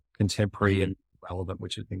more contemporary and relevant,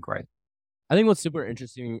 which has been great. I think what's super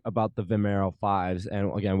interesting about the Vomero 5s,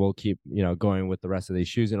 and again, we'll keep, going with the rest of these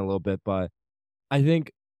shoes in a little bit, but I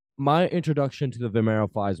think my introduction to the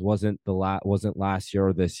Vomero 5s wasn't last year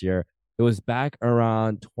or this year. It was back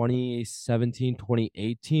around 2017,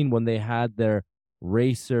 2018 when they had their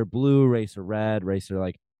Racer Blue, Racer Red,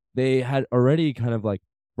 Racer, they had already kind of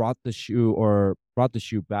brought the shoe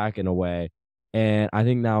back in a way. And I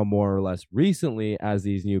think now, more or less recently, as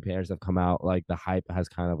these new pairs have come out, the hype has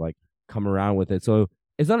kind of come around with it. So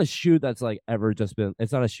it's not a shoe that's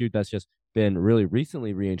it's not a shoe that's just been really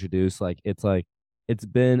recently reintroduced. It's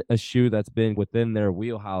been a shoe that's been within their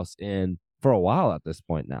wheelhouse for a while at this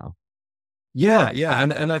point now. Yeah.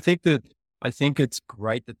 And I think it's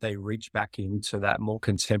great that they reach back into that more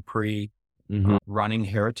contemporary running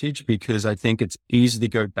heritage, because I think it's easy to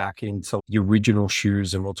go back into the original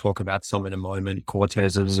shoes, and we'll talk about some in a moment,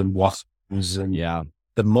 Cortezes and Wasps, and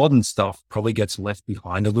the modern stuff probably gets left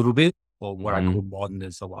behind a little bit, or what I call modern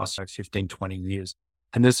is the last 15, 20 years.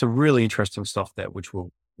 And there's some really interesting stuff there, which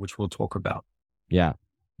we'll talk about. Yeah.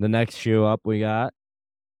 The next shoe up we got.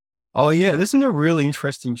 Oh yeah, this is a really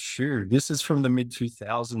interesting shoe. This is from the mid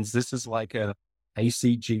 2000s. This is like a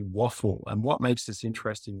ACG waffle. And what makes this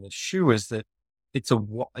interesting, the shoe, is that it's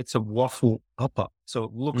a waffle upper. So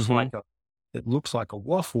it looks like a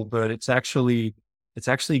waffle, but it's actually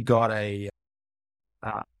got a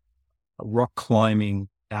rock climbing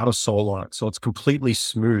outer sole on it. So it's completely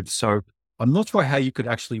smooth. So I'm not sure how you could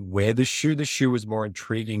actually wear this shoe. The shoe was more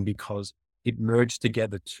intriguing because it merged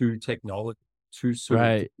together two sort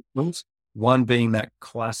of disciplines. One being that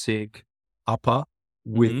classic upper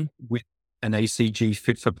with an ACG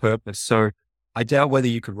fit for purpose. So I doubt whether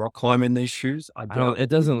you could rock climb in these shoes. It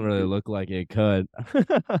doesn't really look like it could.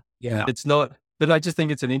 Yeah, it's not. But I just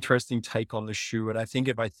think it's an interesting take on the shoe. And I think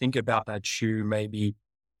if I think about that shoe, maybe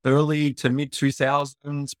early to mid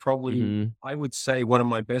 2000s, probably I would say one of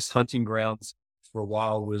my best hunting grounds for a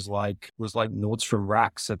while was like Nordstrom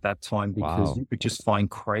racks at that time, because you could just find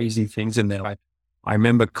crazy things in there. I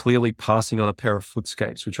remember clearly passing on a pair of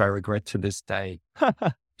Footscapes, which I regret to this day.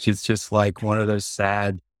 It's just like one of those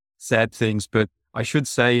sad sad things. But I should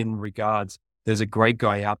say in regards, there's a great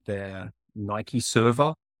guy out there, Nike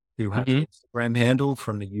Server, who has Hmm. an Instagram handle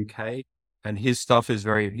from the UK. And his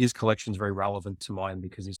collection is very relevant to mine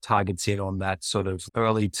because he targets in on that sort of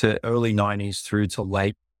early 90s through to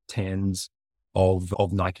late tens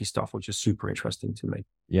of Nike stuff, which is super interesting to me.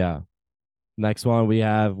 Yeah. Next one, we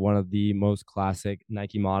have one of the most classic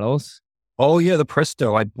Nike models. Oh yeah, the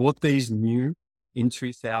Presto. I bought these new in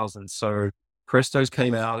 2000. So Prestos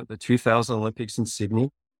came out at the 2000 Olympics in Sydney.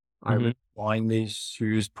 I Hmm. remember buying these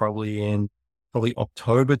shoes probably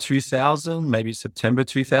October 2000, maybe September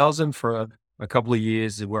 2000 for a couple of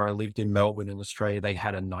years where I lived in Melbourne in Australia. They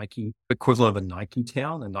had a Nike equivalent of a Nike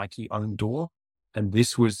town, a Nike owned door. And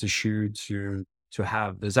this was the shoe to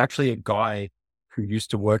have. There's actually a guy who used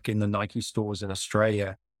to work in the Nike stores in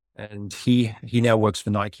Australia, and he now works for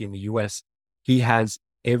Nike in the US. He has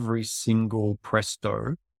every single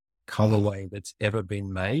Presto colorway that's ever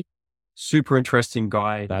been made. Super interesting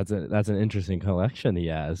guy. That's an interesting collection he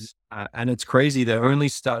has. And it's crazy. They only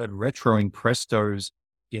started retroing Prestos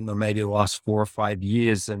in maybe the last 4 or 5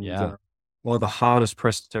 years. And Yeah. one of the hardest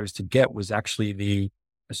Prestos to get was actually the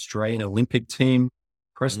Australian Olympic team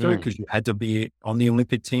Presto, Mm. because you had to be on the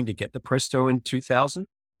Olympic team to get the Presto in 2000.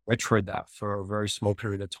 Retroed that for a very small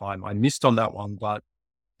period of time. I missed on that one, but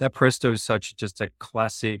that Presto is such just a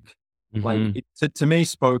classic. Like Hmm. it to me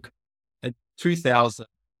spoke at 2000.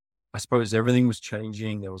 I suppose everything was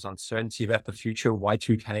changing. There was uncertainty about the future,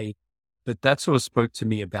 Y2K, but that sort of spoke to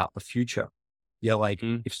me about the future. Yeah, like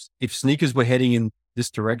Mm. if sneakers were heading in this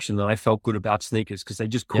direction, then I felt good about sneakers because they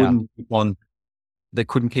just Yeah. couldn't keep on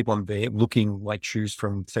looking like shoes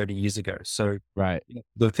from 30 years ago. So Right.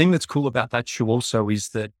 the thing that's cool about that shoe also is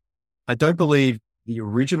that I don't believe the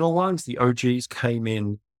original ones, the OGs, came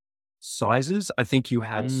in sizes. I think you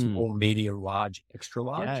had Mm. small, medium, large, extra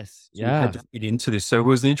large. Yes. So you had Yeah. to fit into this. So it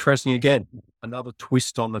was interesting, again, another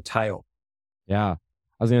twist on the tail. Yeah.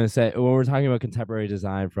 I was gonna say when we're talking about contemporary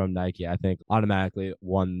design from Nike, I think automatically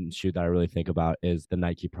one shoe that I really think about is the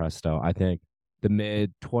Nike Presto. I think the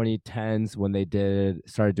mid 2010s when they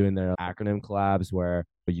started doing their acronym collabs where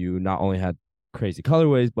you not only had crazy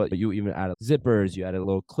colorways, but you even added zippers, you added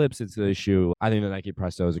little clips into the shoe. I think the Nike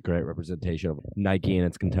Presto is a great representation of Nike and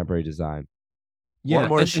its contemporary design. One Yeah.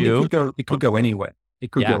 more And shoe. it could go anywhere.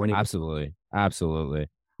 It could Yeah, go anywhere. absolutely. Absolutely.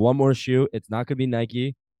 One more shoe. It's not going to be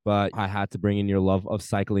Nike, but I had to bring in your love of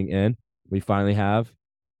cycling in. We finally have.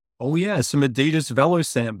 Oh yeah. Some Adidas Velo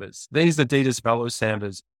Sambas. These Adidas Velo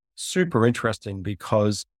Sambas, super interesting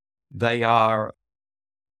because they are,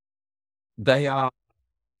 they are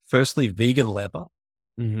firstly vegan leather.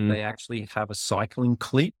 Hmm. They actually have a cycling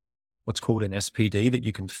cleat, what's called an SPD, that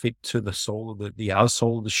you can fit to the sole of the outer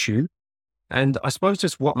sole of the shoe. And I suppose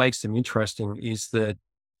just what makes them interesting is that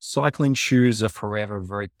cycling shoes are forever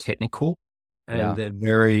very technical, and Yeah.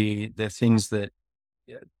 they're things that,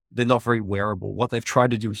 yeah, they're not very wearable. What they've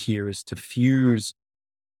tried to do here is to fuse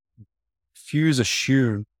a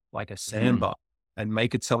shoe like a Hmm. samba and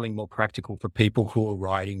make it something more practical for people who are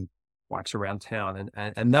riding bikes around town.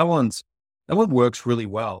 And that one works really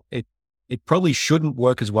well. It probably shouldn't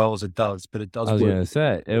work as well as it does, but it I does was work. gonna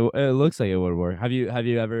say it looks like it would work. Have you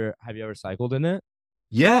ever cycled in it?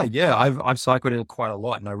 Yeah, yeah. I've cycled in it quite a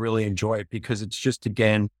lot and I really enjoy it because it's just,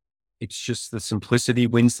 again, it's just the simplicity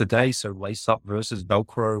wins the day. So lace up versus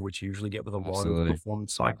Velcro, which you usually get with a lot of Absolutely.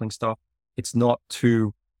 performance cycling stuff. It's not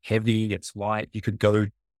too heavy. It's light. You could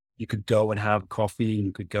go and have coffee.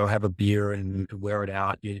 You could go have a beer and you could wear it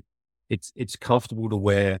out. It's comfortable to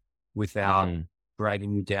wear without Mm.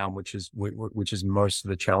 dragging you down, which is most of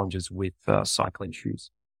the challenges with cycling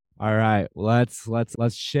shoes. All right, let's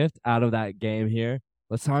shift out of that game here.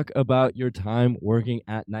 Let's talk about your time working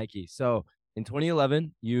at Nike. So in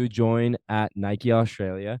 2011, you joined at Nike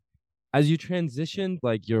Australia. As you transitioned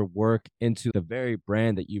like your work into the very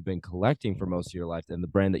brand that you've been collecting for most of your life and the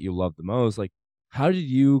brand that you love the most, like how did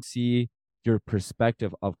you see your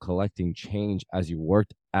perspective of collecting change as you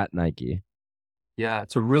worked at Nike? Yeah,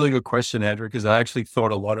 it's a really good question, Andrew, because I've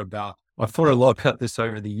thought a lot about this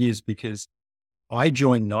over the years because I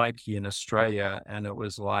joined Nike in Australia and it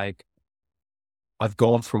was like, I've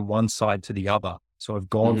gone from one side to the other. So I've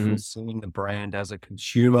gone from Hmm. seeing the brand as a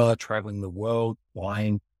consumer, traveling the world,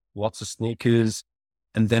 buying lots of sneakers.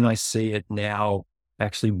 And then I see it now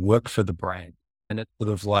actually work for the brand. And it's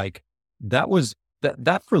sort of like, that was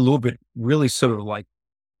that for a little bit really sort of like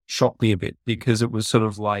shocked me a bit because it was sort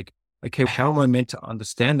of like, okay, how am I meant to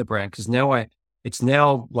understand the brand? Because it's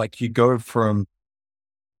now like you go from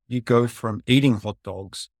eating hot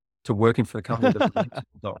dogs to working for the company that makes hot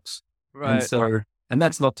dogs. And Right. so, and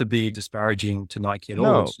that's not to be disparaging to Nike at all.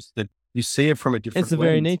 No. It's just that You see it from a different It's the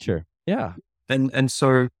very lens. nature. Yeah. And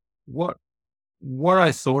so what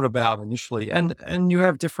I thought about initially, and you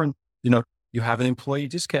have different, you have an employee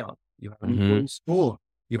discount, you have an Mm-hmm. employee store,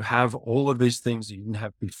 you have all of these things that you didn't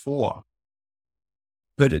have before.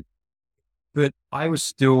 But I was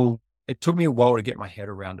still, it took me a while to get my head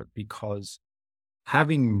around it, because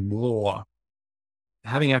having more,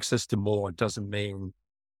 having access to more doesn't mean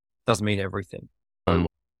everything. So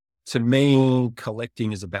to me,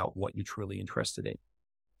 collecting is about what you're truly interested in,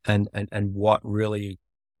 and what really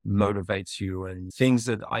motivates you, and things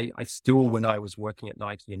that I still, when I was working at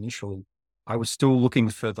Nike initially, I was still looking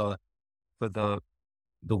for for the,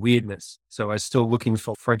 the weirdness. So I was still looking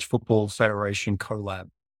for French Football Federation collab. And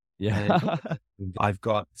Yeah. I've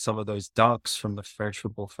got some of those ducks from the French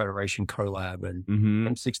Football Federation collab, and Mm-hmm.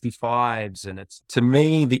 M65s. And it's, to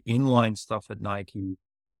me, the inline stuff at Nike,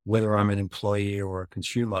 whether I'm an employee or a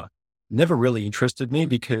consumer, never really interested me,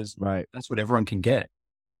 because Right. that's what everyone can get.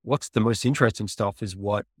 What's the most interesting stuff is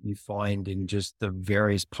what you find in just the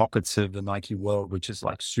various pockets of the Nike world, which is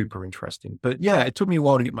like super interesting. But yeah, it took me a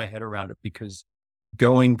while to get my head around it, because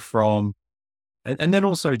going from, and then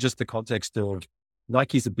also just the context of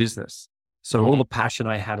Nike's a business. So all Mhm. the passion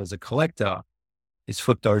I had as a collector is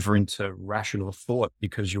flipped over into rational thought,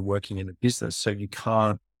 because you're working in a business. So you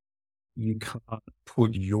can't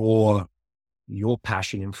put your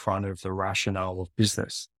passion in front of the rationale of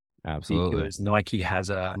business, Absolutely. because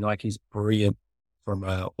Nike's brilliant from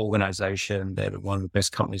an organization. They're one of the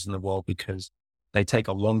best companies in the world, because they take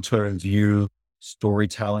a long-term view.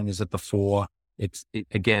 Storytelling is at the fore. It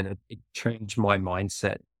changed my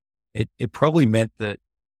mindset. It probably meant that,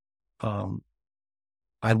 um,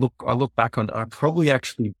 I look back on, I probably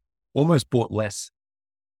actually almost bought less,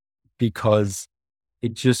 because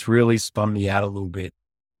it just really spun me out a little bit.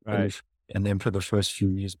 Right. And then for the first few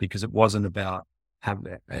years, because it wasn't about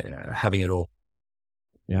having it all.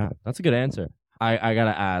 Yeah, that's a good answer. I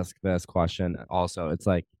gotta ask this question also. It's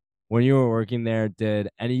like, when you were working there, did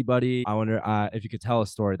anybody, I wonder if you could tell a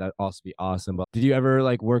story, that'd also be awesome. But did you ever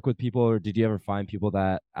like work with people, or did you ever find people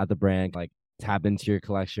that at the brand like tap into your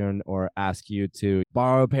collection or ask you to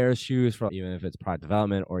borrow a pair of shoes from, even if it's product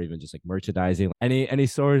development or even just like merchandising? Any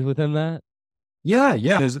stories within that? Yeah,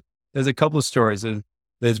 yeah. There's a couple of stories.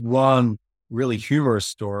 There's one really humorous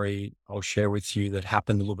story I'll share with you that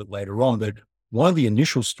happened a little bit later on. But one of the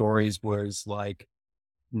initial stories was like,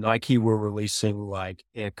 Nike were releasing like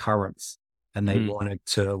Air Currents, and they Hmm. wanted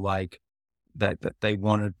to like, that they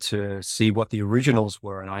wanted to see what the originals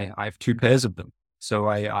were. And I have two pairs of them. So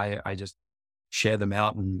I just share them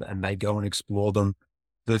out, and they go and explore them.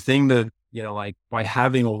 The thing that, like, by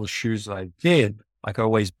having all the shoes that I did, like, I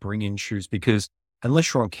always bring in shoes, because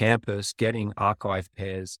unless you're on campus, getting archive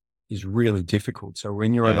pairs is really difficult. So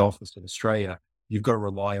when you're at Yeah. office in Australia, you've got to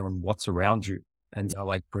rely on what's around you, and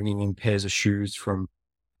like bringing in pairs of shoes from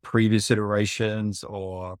previous iterations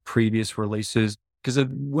or previous releases. Because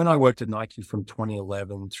when I worked at Nike from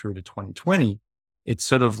 2011 through to 2020, it's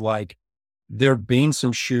sort of like, there have been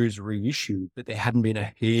some shoes reissued, but there hadn't been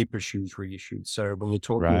a heap of shoes reissued. So when you're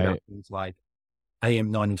talking about Right. things like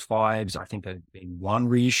AM95s, I think there's been one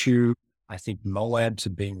reissue. I think Moabs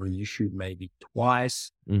have been reissued maybe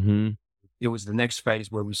twice. Mm-hmm. It was the next phase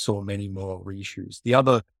where we saw many more reissues. The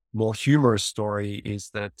other more humorous story is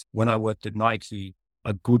that when I worked at Nike,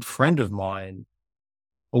 a good friend of mine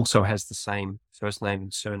also has the same first name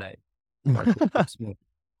and surname.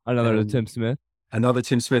 Another And Tim Smith. another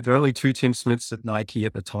Tim Smith, only two Tim Smiths at Nike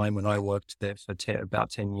at the time when I worked there for about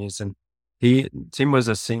 10 years. And Tim was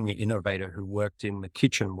a senior innovator who worked in the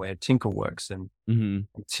kitchen where Tinker works. And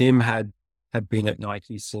Mm-hmm. Tim had been at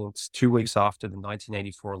Nike since 2 weeks after the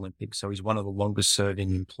 1984 Olympics. So he's one of the longest serving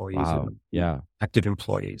employees, Wow. Yeah. active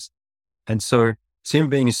employees. And so Tim,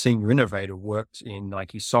 being a senior innovator, worked in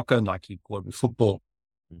Nike Soccer, Nike Global Football.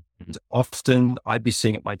 Mhm. Often I'd be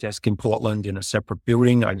sitting at my desk in Portland in a separate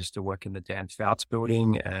building. I used to work in the Dan Fouts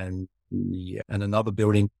building and another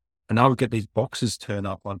building. And I would get these boxes turn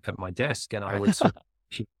up at my desk, and I would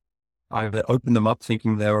I would open them up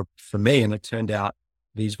thinking they were for me. And it turned out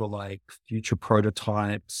these were like future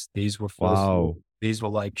prototypes. These were Wow. these were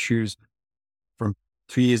like shoes from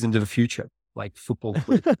 2 years into the future, like football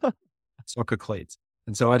cleats, soccer cleats.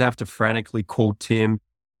 And so I'd have to frantically call Tim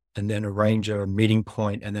and then arrange a meeting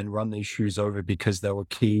point and then run these shoes over, because they were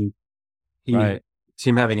key. Right.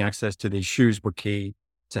 Tim having access to these shoes were key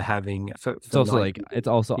to having It's for also like, Nike. it's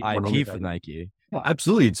also Keep on IP for innovating. Nike. Oh,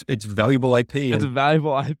 absolutely. It's valuable IP, It's a and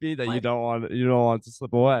valuable IP that I- you don't want to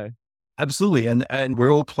slip away. absolutely. And we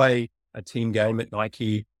all play a team game at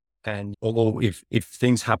Nike. And although if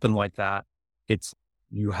things happen like that, it's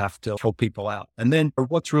you have to help people out. And then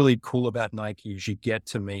what's really cool about Nike is you get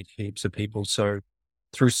to meet heaps of people. So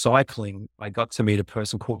through cycling, I got to meet a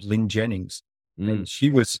person called Lynn Jennings, and she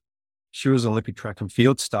was an Olympic track and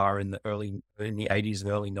field star in the 80s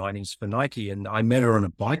and early 90s for Nike. And I met her on a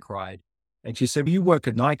bike ride, and she said, "You work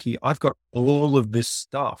at Nike. I've got all of this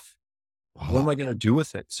stuff. What am I going to do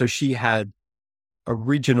with it?" So she had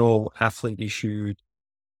original athlete issued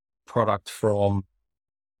product from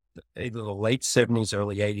either the late 70s,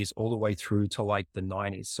 early 80s, all the way through to like the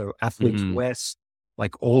 90s. So Athletes West,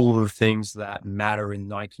 like all of the things that matter in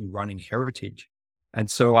Nike running heritage. And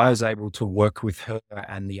so I was able to work with her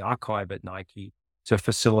and the archive at Nike to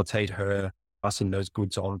facilitate her passing those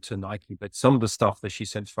goods on to Nike. But some of the stuff that she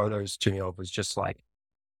sent photos to me of was just like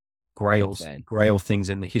grail things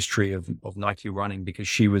in the history of Nike running, because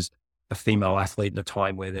she was a female athlete in a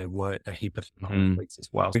time where there weren't a heap of female athletes as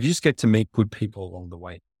well. So you just get to meet good people along the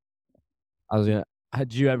way.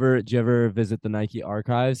 Did you ever visit the Nike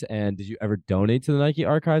archives, and did you ever donate to the Nike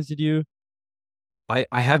archives? Did you?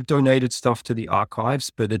 I have donated stuff to the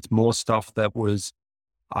archives, but it's more stuff that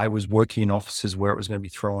I was working in offices where it was going to be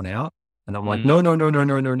thrown out. And I'm like, no. Let's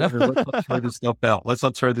not throw this stuff out. Let's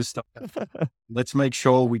not throw this stuff out. Let's make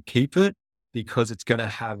sure we keep it, because it's going to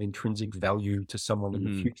have intrinsic value to someone in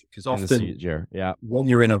the future. Because often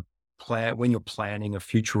when you're planning a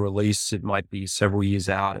future release, it might be several years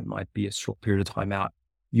out. It might be a short period of time out.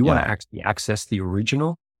 You want to actually access the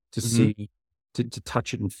original to see, to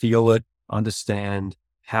touch it and feel it, understand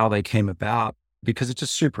how they came about, because it's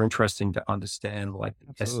just super interesting to understand like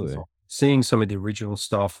the essence of seeing some of the original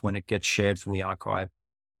stuff when it gets shared from the archive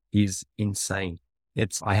is insane.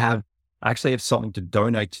 I actually have something to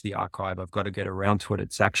donate to the archive. I've got to get around to it.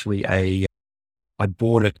 It's actually I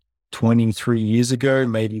bought it 23 years ago,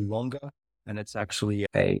 maybe longer. And it's actually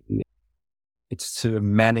it's to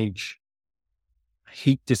manage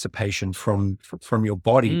heat dissipation from your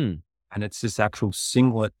body. And it's this actual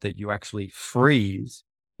singlet that you actually freeze.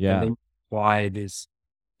 And then apply this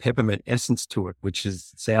peppermint essence to it, which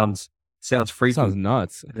sounds freaky. Sounds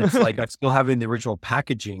nuts. And it's like, I still have it in the original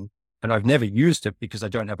packaging, and I've never used it because I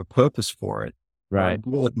don't have a purpose for it. Right. I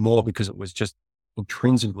bought it more because it was just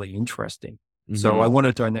intrinsically interesting. So I want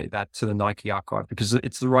to donate that to the Nike archive, because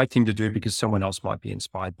it's the right thing to do, because someone else might be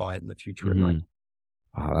inspired by it in the future.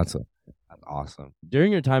 Wow, that's awesome.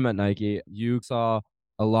 During your time at Nike, you saw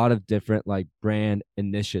a lot of different like brand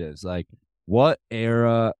initiatives. Like, what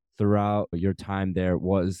era throughout your time there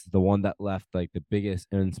was the one that left like the biggest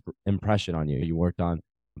impression on you? You worked on,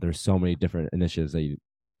 there's so many different initiatives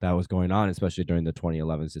that was going on, especially during the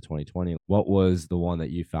 2011s to 2020. What was the one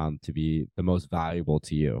that you found to be the most valuable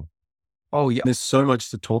to you? Oh yeah, there's so much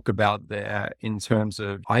to talk about there in terms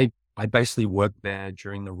of, I basically worked there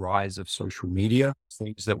during the rise of social media.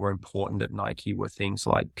 Things that were important at Nike were things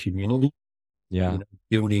like community.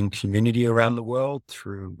 Building community around the world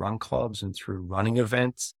through run clubs and through running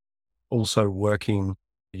events. Also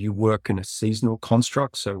you work in a seasonal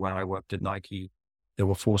construct. So when I worked at Nike, there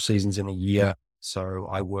were 4 seasons in a year. So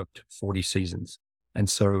I worked 40 seasons. And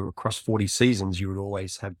so across 40 seasons, you would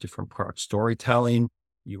always have different product storytelling.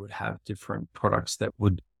 You would have different products that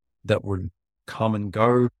would come and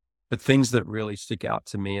go. But things that really stick out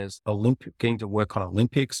to me is getting to work on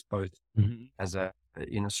Olympics, both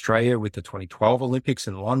in Australia with the 2012 Olympics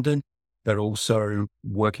in London, but also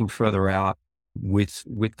working further out with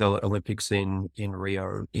the Olympics in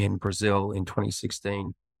Rio, in Brazil in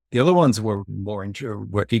 2016. The other ones were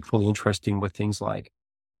were equally interesting with things like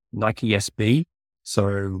Nike SB.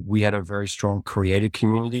 So we had a very strong creator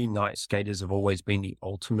community. Night skaters have always been the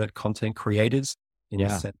ultimate content creators in the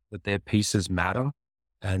sense that their pieces matter,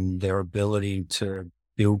 and their ability to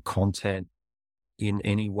build content in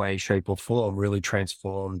any way, shape or form really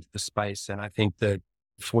transformed the space. And I think that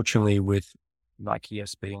fortunately with Nike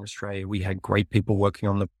SB in Australia, we had great people working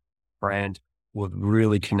on the brand, were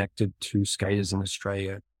really connected to skaters in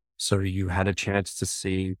Australia. So you had a chance to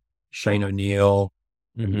see Shane O'Neill.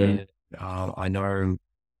 And then I know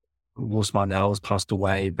Wolf Marnell has passed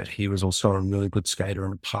away, but he was also a really good skater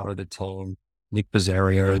and a part of the team. Nick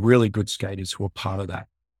Bizzario, really good skaters who were part of that.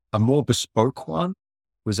 A more bespoke one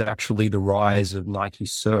was actually the rise of Nike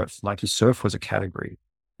Surf. Nike Surf was a category.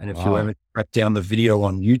 And if you ever track down the video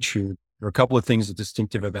on YouTube, there are a couple of things that are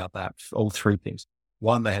distinctive about that. All 3 things.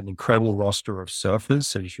 One, they had an incredible roster of surfers.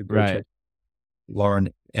 So you should go check Lauren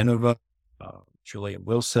Enova, Julian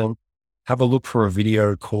Wilson. Have a look for a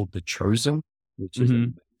video called The Chosen, which is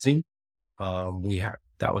amazing.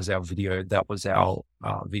 That was our video. That was our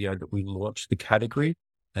video that we launched the category.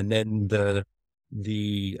 And then the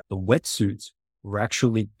wetsuits were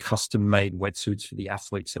actually custom made wetsuits for the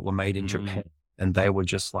athletes that were made in Japan. and they were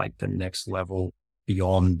just like the next level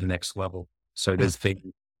beyond the next level. So there's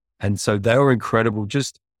been, and so they were incredible.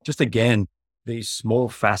 Just again, these small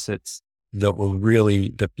facets that were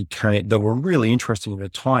really, that were really interesting at the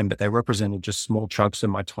time, but they represented just small chunks of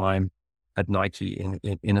my time at Nike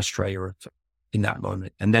in Australia in that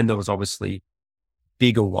moment. And then there was obviously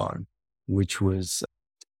bigger one, which was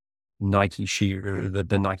Nike She,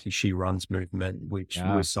 the Nike She Runs movement, which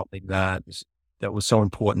was something that was so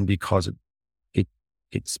important because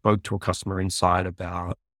it spoke to a customer insight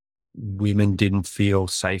about women didn't feel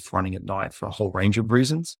safe running at night for a whole range of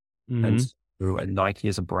reasons. And so Nike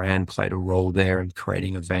as a brand played a role there in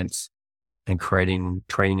creating events and creating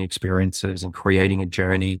training experiences and creating a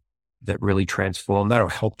journey that really transformed that or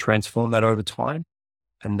helped transform that over time.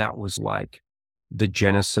 And that was like the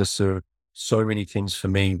genesis of so many things for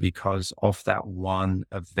me, because of that one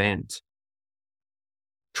event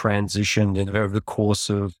transitioned, and over the course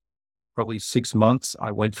of probably 6 months,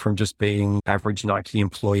 I went from just being average Nike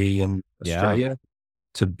employee in Australia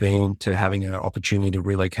to having an opportunity to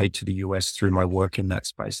relocate to the US through my work in that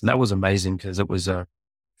space. And that was amazing because it was a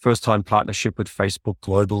first time partnership with Facebook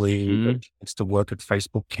globally, got a chance to work at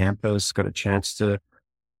Facebook campus, got a chance to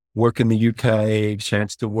work in the UK,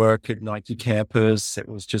 chance to work at Nike campus. It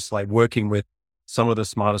was just like working with some of the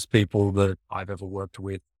smartest people that I've ever worked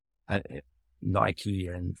with at Nike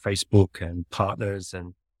and Facebook and partners,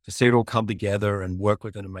 and to see it all come together and work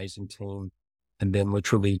with an amazing team. And then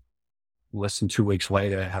literally less than 2 weeks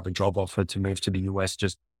later, have a job offer to move to the US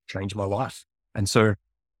just changed my life. And so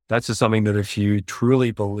that's just something that if you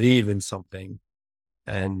truly believe in something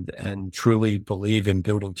and truly believe in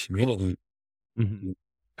building community,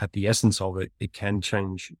 at the essence of it, it can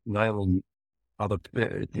change not only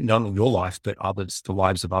your life, but the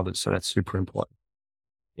lives of others. So that's super important.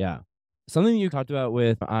 Yeah. Something you talked about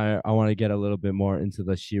I want to get a little bit more into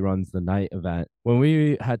the She Runs the Night event. When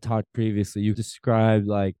we had talked previously, you described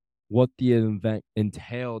like what the event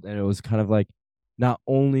entailed. And it was kind of like, not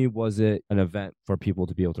only was it an event for people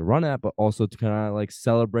to be able to run at, but also to kind of like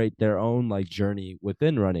celebrate their own like journey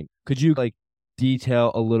within running. Could you like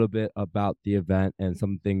detail a little bit about the event and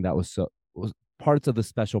something that was parts of the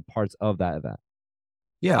special parts of that event?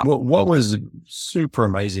 Yeah. Well, what was super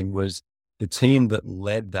amazing was the team that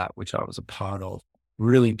led that, which I was a part of,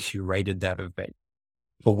 really curated that event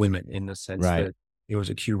for women in the sense that it was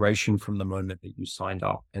a curation from the moment that you signed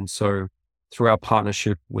up. And so through our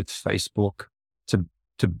partnership with Facebook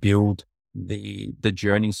to build the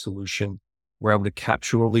journey solution, we're able to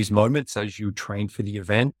capture all these moments as you train for the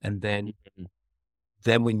event. And then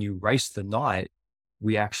when you race the night,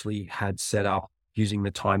 we actually had set up using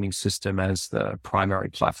the timing system as the primary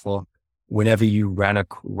platform. Whenever you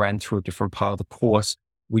ran through a different part of the course,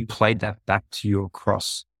 we played that back to you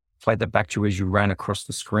as you ran across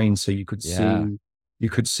the screen. So you could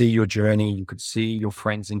see your journey. You could see your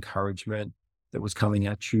friend's encouragement that was coming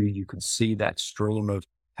at you. You could see that stream of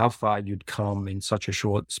how far you'd come in such a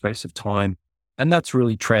short space of time. And that's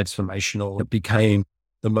really transformational. It became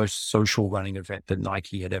the most social running event that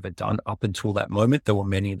Nike had ever done up until that moment. There were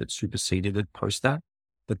many that superseded it post that,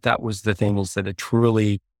 but that was the thing, is that it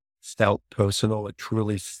truly felt personal. It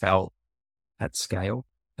truly felt at scale,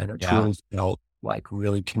 and it truly felt like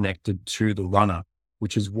really connected to the runner,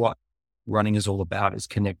 which is what running is all about, is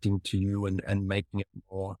connecting to you and making it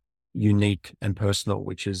more unique and personal,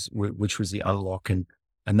 which was the unlock. And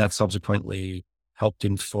that subsequently helped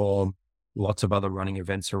inform lots of other running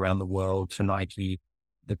events around the world for Nike.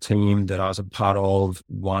 The team that I was a part of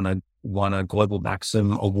won a Global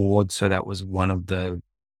Maxim award. So that was one of the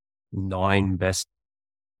nine best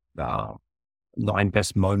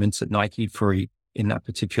moments at Nike in that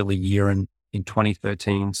particular year in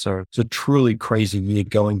 2013. So it's a truly crazy year,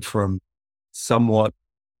 going from somewhat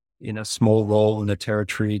in a small role in a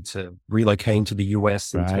territory to relocating to the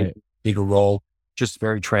US and taking a bigger role. Just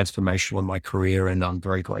very transformational in my career. And I'm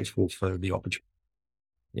very grateful for the opportunity.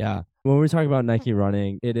 Yeah. When we're talking about Nike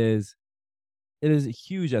running, it is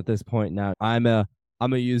huge at this point now. I'm a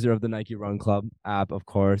user of the Nike Run Club app, of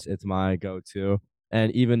course. It's my go-to.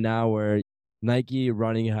 And even now where Nike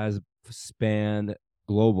running has spanned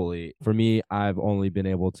globally, for me, I've only been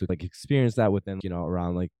able to like experience that within,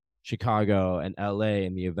 around like Chicago and LA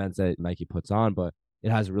and the events that Nike puts on, but it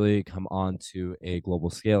has really come on to a global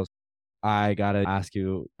scale. I gotta ask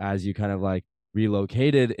you, as you kind of like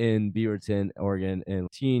relocated in Beaverton, Oregon in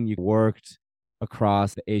teen, you worked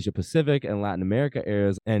across the Asia Pacific and Latin America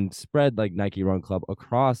areas and spread like Nike Run Club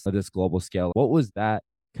across this global scale. What was that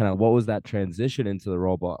transition into the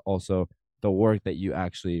role, but also the work that you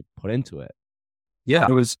actually put into it? Yeah,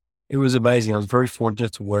 it was amazing. I was very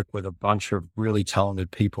fortunate to work with a bunch of really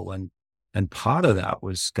talented people. And And part of that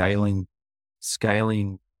was scaling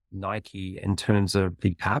Nike in terms of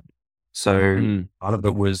the app. So Mm, part of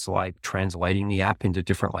it was like translating the app into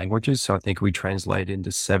different languages. So I think we translated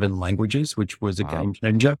into 7 languages, which was a wow. game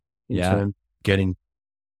changer in Yeah. terms of getting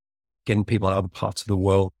people in other parts of the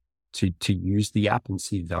world to use the app and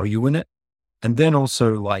see value in it. And then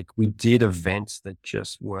also like we did events that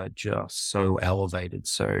were just so elevated.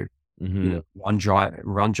 So, Hmm. Run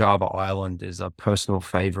Java Island is a personal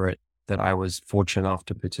favorite that I was fortunate enough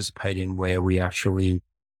to participate in, where we actually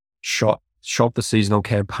shot the seasonal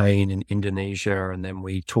campaign in Indonesia. And then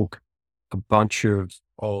we took a bunch of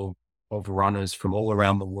runners from all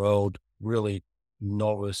around the world, really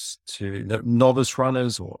novice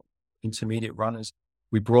runners or intermediate runners.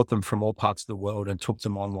 We brought them from all parts of the world and took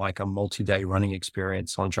them on like a multi-day running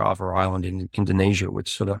experience on Java Island in Indonesia,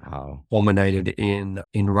 which sort of Wow. culminated in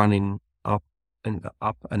running up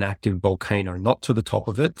an active volcano, not to the top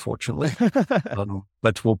of it, fortunately,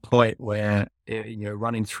 but to a point where,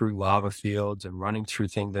 running through lava fields and running through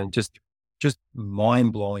things, and just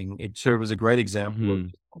mind blowing. It sort of was a great example of Hmm.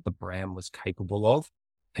 what the brand was capable of,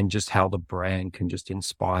 and just how the brand can just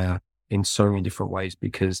inspire in so many different ways,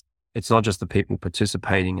 because it's not just the people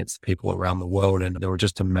participating, it's the people around the world. And there were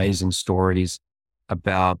just amazing stories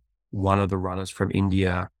about one of the runners from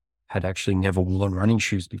India had actually never worn running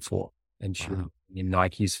shoes before. And she was Wow. in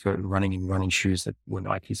Nikes for running in running shoes that were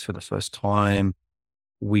Nikes for the first time.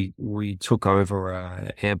 We took over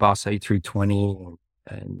a Airbus A320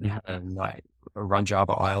 and had Mhm. a Run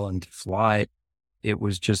Java Island flight. It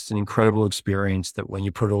was just an incredible experience that, when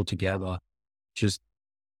you put it all together, just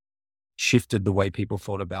shifted the way people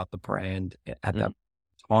thought about the brand at Mhm. that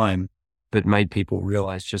time, but made people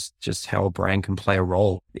realize just how a brand can play a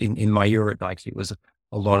role. In my era at Nike, it was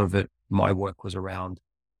a lot of it. My work was around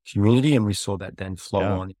community, and we saw that then flow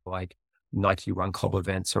Yeah. on like Nike Run Club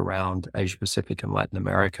events around Asia Pacific and Latin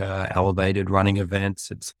America, elevated running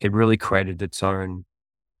events. It really created its own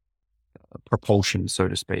propulsion, so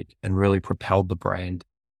to speak, and really propelled the brand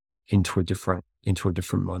into a different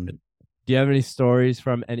moment. Do you have any stories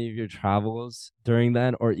from any of your travels during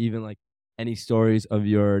then, or even like any stories of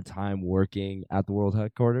your time working at the world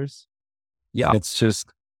headquarters? Yeah, it's just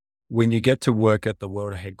when you get to work at the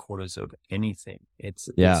world headquarters of anything, it's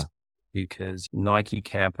Yeah. because Nike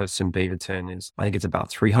campus in Beaverton is, I think it's about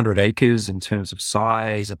 300 acres in terms of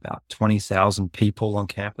size, about 20,000 people on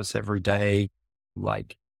campus every day.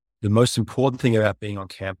 Like, the most important thing about being on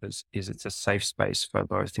campus is it's a safe space for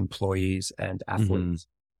both employees and Hmm. athletes.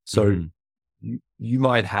 So Hmm. you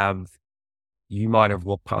might have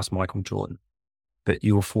walked past Michael Jordan, but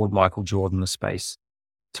you afford Michael Jordan the space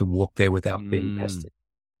to walk there without being Mm, pestered.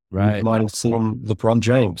 You right. might have seen LeBron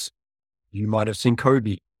James. You might have seen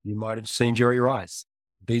Kobe. You might have seen Jerry Rice.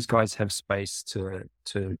 These guys have space to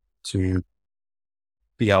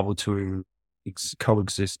be able to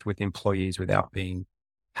coexist with employees without being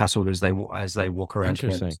hassled as they walk around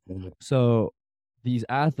Interesting. campus. So these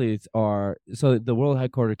athletes are so the world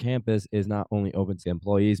headquarter campus is not only open to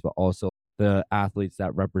employees, but also the athletes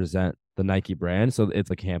that represent the Nike brand. So it's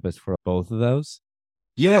a campus for both of those.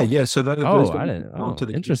 Yeah, yeah. So those Oh, guys I would didn't. come Oh, to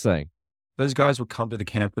the interesting. those guys would come to the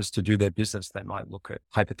campus to do their business. They might look at,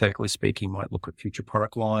 hypothetically speaking, might look at future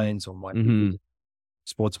product lines, or might be Hmm.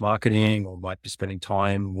 sports marketing, or might be spending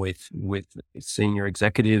time with senior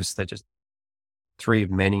executives. They're just three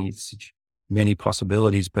of many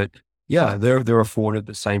possibilities. But yeah, they're afforded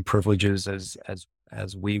the same privileges as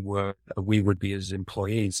we would be as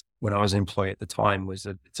employees. When I was an employee at the time, it's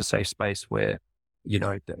a safe space where,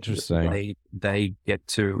 Interesting. they get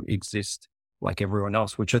to exist like everyone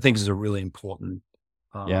else, which I think is a really important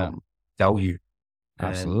Yeah, um, value. And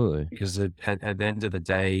absolutely. because at the end of the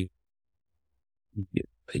day,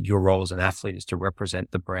 your role as an athlete is to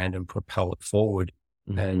represent the brand and propel it forward.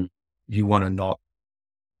 Hmm. And you want to not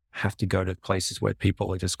have to go to places where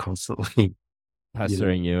people are just constantly, you know,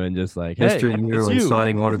 Pestering you and just like, hey, pestering it's you and you.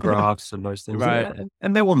 signing autographs and those things. Right.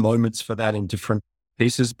 And there were moments for that in different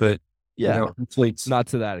pieces, but Yeah. athletes, Not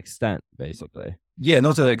to that extent, basically. yeah,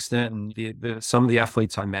 not to that extent. And some of the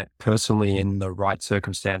athletes I met personally in the right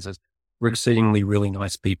circumstances were exceedingly really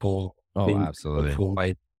nice people. Oh, Being absolutely. helpful.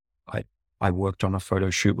 I, I worked on a photo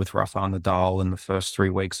shoot with Rafael Nadal in the first 3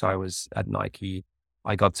 weeks I was at Nike.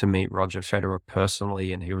 I got to meet Roger Federer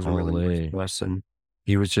personally, and he was a really nice Holy. person.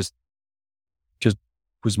 He was just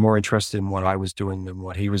was more interested in what I was doing than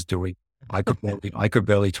what he was doing. I could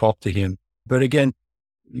barely talk to him. But again,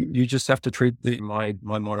 you just have to treat my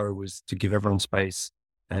motto was to give everyone space,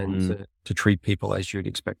 and Hmm. to treat people as you'd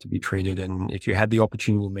expect to be treated. And if you had the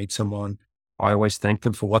opportunity to meet someone, I always thanked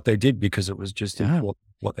them for what they did, because it was just Yeah. important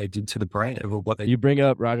what they did to the brand, or what they. You bring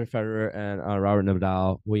up Roger Federer and Robert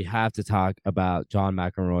Nadal. We have to talk about John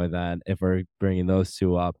McEnroe then, if we're bringing those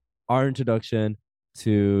two up. Our introduction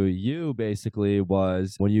to you basically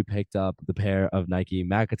was when you picked up the pair of Nike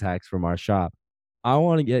Mac Attacks from our shop. I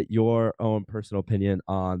want to get your own personal opinion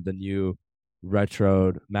on the new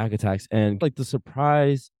retro Mac Attacks and like the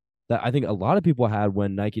surprise that I think a lot of people had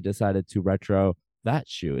when Nike decided to retro that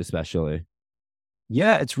shoe, especially.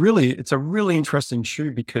 Yeah, it's a really interesting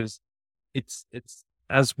shoe because it's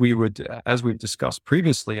as we've discussed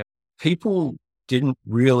previously, people didn't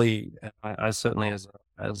really. I certainly, as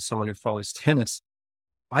someone who follows tennis,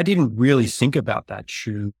 I didn't really think about that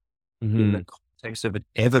shoe in the context of it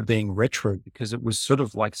ever being retro, because it was sort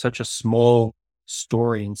of like such a small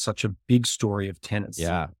story and such a big story of tennis.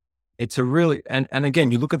 Yeah. It's a really, and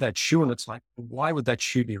again, you look at that shoe and it's like, why would that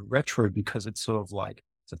shoe be retro? Because it's sort of like,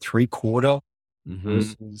 it's a 3/4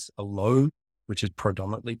 versus a low, which is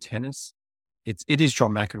predominantly tennis. It is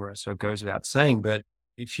John McEnroe, so it goes without saying. But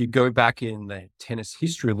if you go back in the tennis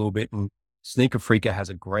history a little bit, and Sneaker Freaker has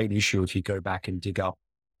a great issue, if you go back and dig up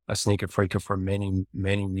a Sneaker Freaker from many,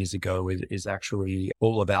 many years ago, is actually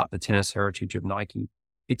all about the tennis heritage of Nike.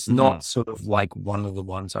 It's not sort of like one of the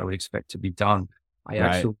ones I would expect to be done.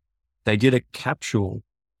 They did a capsule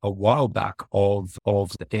a while back of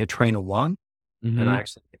the Air Trainer 1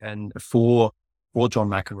 and for John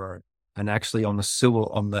McEnroe, and actually on the silver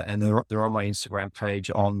and they're on my Instagram page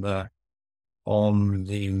on the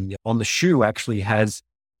shoe actually has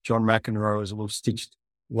John McEnroe as a little stitched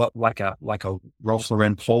like a Ralph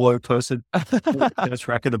Lauren polo person, tennis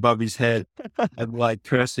racket above his head, and like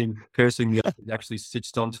cursing the actually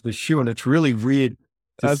stitched onto the shoe, and it's really weird.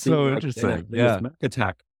 That's so interesting. Yeah. Mac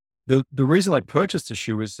Attack. The reason I purchased the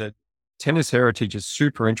shoe is that tennis heritage is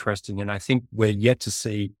super interesting, and I think we're yet to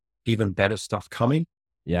see even better stuff coming.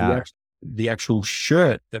 Yeah. The actual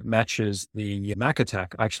shirt that matches the Mac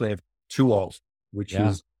Attack, I actually have two of, which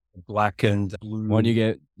is black and blue. One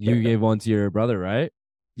you gave one to your brother, right?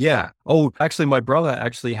 Yeah. Oh, actually, my brother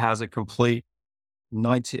actually has a complete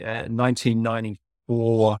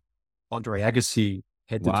 1994 Andre Agassi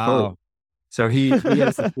head to toe. So he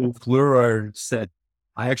has the full fluoro set.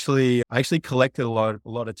 I actually collected a lot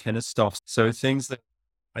of tennis stuff. So things that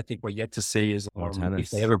I think we're yet to see is if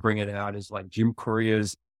they ever bring it out, is like Jim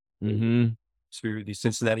Courier's to the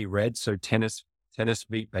Cincinnati Reds. So tennis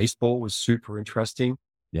beat baseball was super interesting.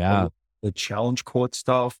 Yeah. The challenge court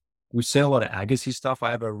stuff. We've seen a lot of Agassi stuff.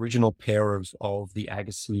 I have an original pair of the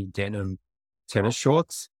Agassi denim tennis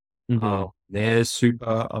shorts. They're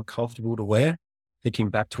super uncomfortable to wear. Thinking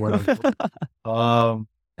back to when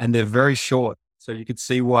and they're very short. So you could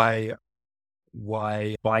see why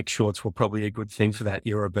bike shorts were probably a good thing for that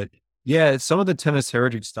era. But yeah, some of the tennis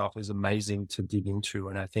heritage stuff is amazing to dig into.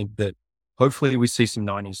 And I think that hopefully we see some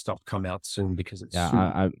 90s stuff come out soon, because it's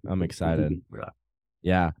I'm excited.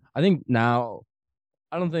 Yeah. I think now,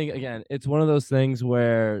 I don't think, again, it's one of those things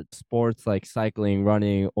where sports like cycling,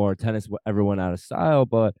 running, or tennis, everyone out of style,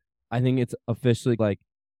 but I think it's officially like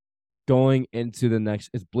going into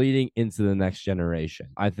it's bleeding into the next generation.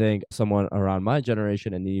 I think someone around my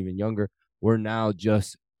generation and even younger, we're now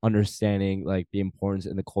just understanding like the importance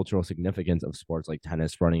and the cultural significance of sports like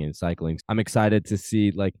tennis, running, and cycling. I'm excited to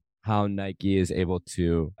see like how Nike is able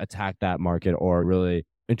to attack that market or really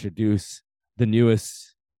introduce the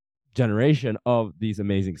newest generation of these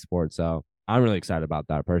amazing sports. So I'm really excited about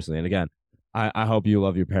that personally. And again, I hope you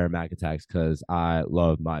love your pair of Mac Attacks, because I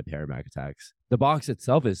love my pair of Mac Attacks. The box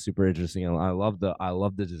itself is super interesting, and I love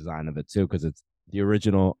the design of it too, because it's the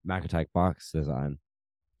original Mac Attack box design.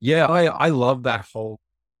 Yeah, I love that whole.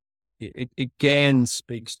 It again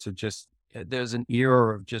speaks to just there's an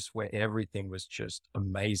era of just where everything was just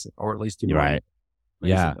amazing, or at least you're right.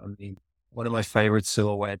 Yeah, I mean, one of my favorite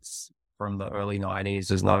silhouettes from the early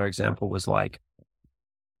 90s, as another example, was like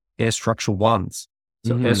Air Structure Ones.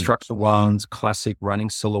 So Air Structure Ones, classic running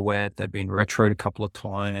silhouette. They've been retroed a couple of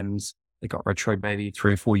times. They got retroed maybe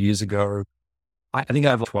 3 or 4 years ago. I think I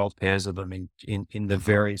have 12 pairs of them in the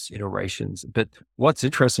various iterations. But what's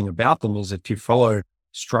interesting about them is if you follow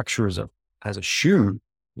structure as a shoe,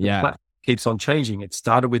 the keeps on changing. It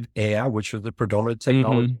started with Air, which was the predominant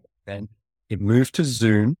technology. Then it moved to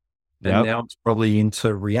Zoom, and now it's probably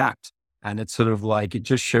into React. And it's sort of like, it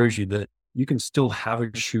just shows you that you can still have a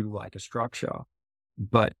shoe like a structure,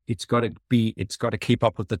 but it's got to keep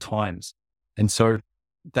up with the times. And so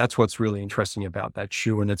that's what's really interesting about that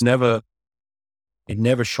shoe. And it never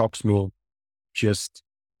shocks me just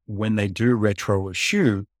when they do retro a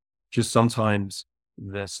shoe, just sometimes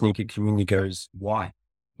the sneaker community goes, why?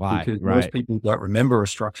 Because most people don't remember a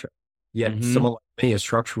structure. Yet someone like me, a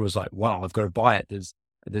structure was like, wow, I've got to buy it.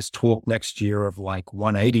 There's talk next year of like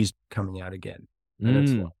 180s coming out again. And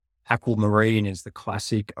it's like Mm. Aquamarine is the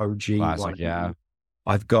classic OG Classic. 180. Yeah.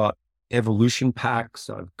 I've got Evolution packs.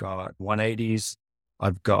 I've got 180s.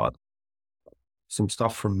 I've got some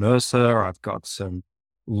stuff from Mercer. I've got some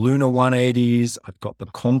Luna 180s. I've got the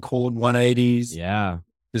Concord 180s. Yeah.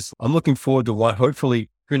 I'm looking forward to what, hopefully,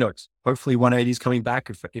 who knows? Hopefully 180s coming back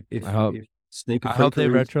I hope if Sneaker I hope they Freaker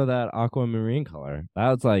is. retro that aquamarine color.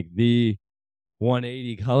 That's like the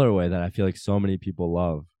 180 colorway that I feel like so many people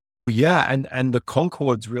love. Yeah, and the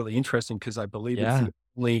Concord's really interesting because I believe it's Yeah. the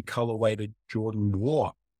only colorway that Jordan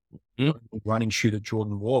wore. Mm. Running shoe that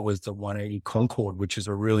Jordan wore was the 180 Concord, which is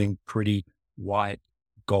a really pretty white,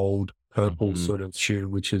 gold, purple Mhm. sort of shoe,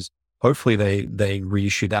 which is hopefully they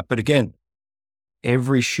reissue that. But again,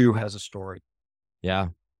 every shoe has a story. Yeah.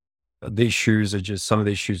 These shoes are just, some of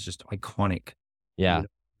these shoes just iconic. Yeah.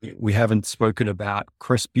 We haven't spoken about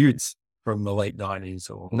Chris Buttes from the late 90s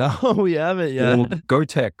or No, we haven't yet.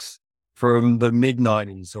 Gore-Tex from the mid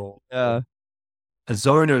 90s or Yeah.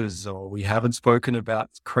 Azonas, or we haven't spoken about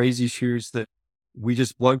crazy shoes that we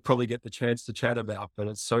just won't probably get the chance to chat about, but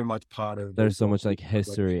it's so much part of There's so much the like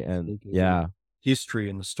history and sneakers yeah. history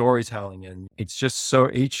and the storytelling. And it's just so,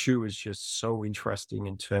 each shoe is just so interesting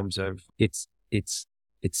in terms of it's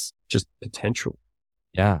just potential.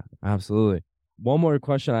 Yeah, absolutely. One more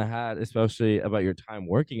question I had, especially about your time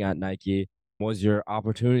working at Nike, was your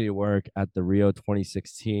opportunity to work at the Rio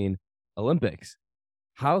 2016 Olympics.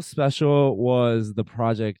 How special was the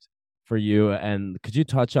project for you? And could you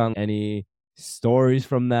touch on any stories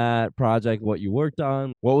from that project, what you worked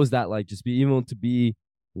on? What was that like? Just be able to be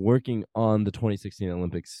working on the 2016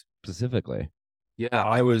 Olympics specifically. Yeah,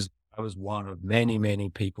 I was one of many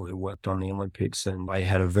people who worked on the Olympics, and I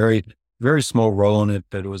had a very small role in it,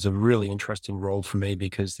 but it was a really interesting role for me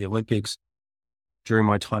because the Olympics during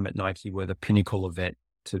my time at Nike were the pinnacle event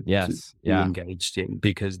to Yes. be Yeah. engaged in,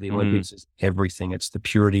 because the Mhm. Olympics is everything. It's the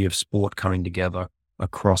purity of sport coming together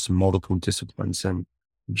across multiple disciplines, and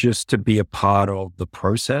just to be a part of the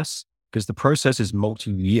process, because the process is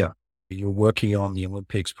multi-year. You're working on the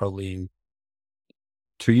Olympics probably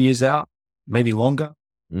 2 years out, maybe longer.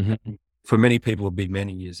 Hmm. For many people, it'll be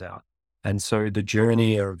many years out. And so the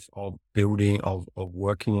journey of building, of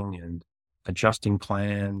working and adjusting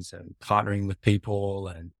plans and partnering with people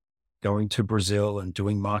and going to Brazil and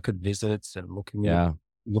doing market visits and Yeah.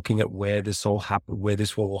 looking at where this all happen, where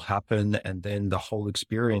this will happen. And then the whole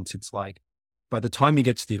experience, it's like, by the time you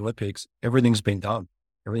get to the Olympics, everything's been done.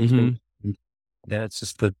 Everything's Hmm. been, then it's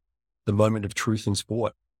just the moment of truth in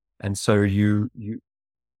sport. And so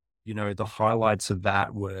the highlights of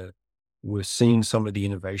that were seeing some of the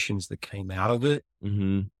innovations that came out of it,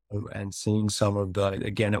 Hmm. and seeing some of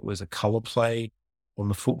again, it was a color play on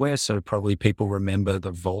the footwear. So probably people remember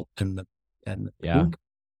the Volt and the Yeah. pink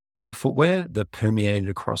footwear that permeated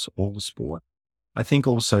across all the sport. I think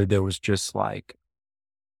also there was just like,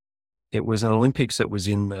 it was an Olympics that was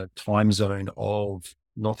in the time zone of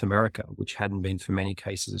North America, which hadn't been for many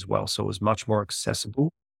cases as well. So it was much more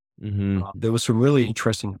accessible. Hmm. There was some really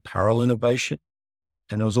interesting apparel innovation.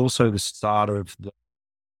 And it was also the start of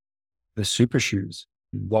the super shoes.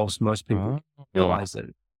 Whilst most people Oh. realize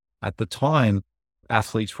that at the time,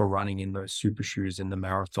 athletes were running in those super shoes in the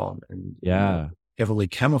marathon and Yeah. heavily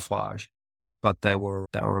camouflaged, but they were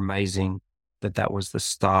amazing. That was the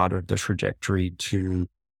start of the trajectory to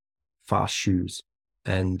fast shoes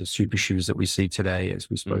and the super shoes that we see today, as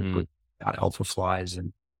we spoke Hmm. about Alpha Flies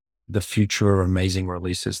and the future amazing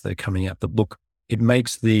releases that are coming out that look, it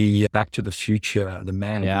makes the Back to the Future, the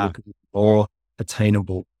man Yeah. look more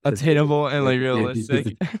attainable. Attainable and like Yeah,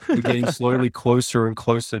 realistic. we're getting slowly closer and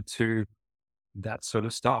closer to that sort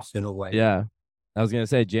of stuff in a way. Yeah. I was gonna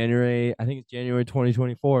say January, I think it's January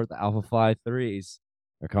 2024, the Alpha Fly 3s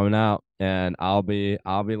are coming out and I'll be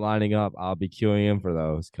lining up. I'll be queuing in for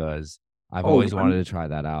those because I've Oh, always wanted to try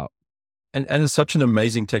that out. and it's such an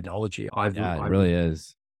amazing technology. Yeah, it really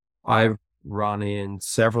is. I've run in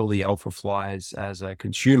several of the Alpha Flies as a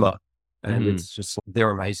consumer, and Mhm. it's just,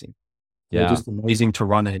 they're amazing. They're Yeah. just amazing to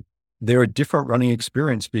run in. They're a different running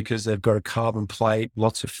experience because they've got a carbon plate,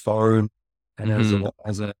 lots of foam. And Mhm.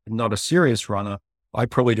 as a not a serious runner, I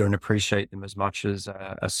probably don't appreciate them as much as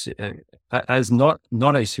as not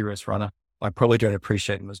a serious runner. I probably don't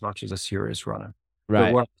appreciate them as much as a serious runner. But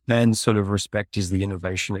Right. what I can sort of respect is the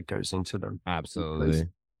innovation that goes into them. Because Absolutely.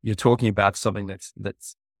 you're talking about something that's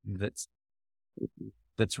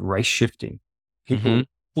race shifting. People, Mhm.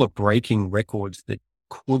 people are breaking records that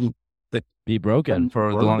couldn't Be broken for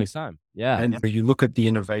the broken. longest time. Yeah. And you look at the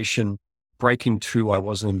innovation, breaking two, I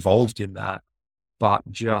wasn't involved in that, but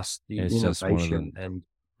just the It's just one of innovation the and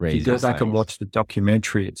If you Crazy go back and sight. watch the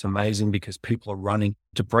documentary, it's amazing because people are running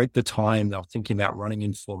to break the time. They're thinking about running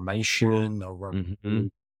in formation. They'll run Hmm.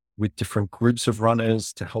 with different groups of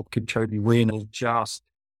runners to help Kipchoge win. It's just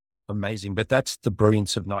amazing. But that's the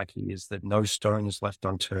brilliance of Nike, is that no stone is left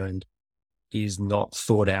unturned, is not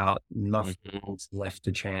thought out, nothing Hmm. is left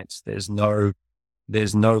to chance. There's no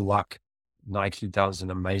luck. Nike does an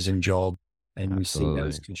amazing job, and we see that as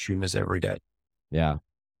Absolutely. consumers every day. Yeah.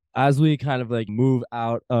 As we kind of like move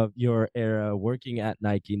out of your era working at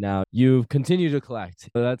Nike now, you've continued to collect.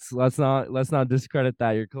 Let's not discredit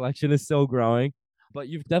that. Your collection is still growing, but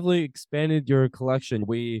you've definitely expanded your collection.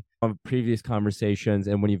 We on previous conversations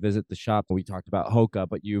and when you visit the shop, we talked about Hoka,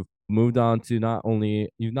 but you've moved on to not only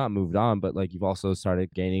you've not moved on, but like you've also started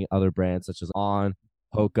gaining other brands such as On,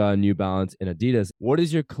 Hoka, New Balance, and Adidas. What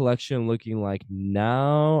is your collection looking like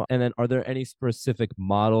now? And then are there any specific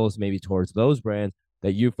models maybe towards those brands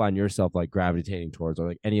that you find yourself like gravitating towards, or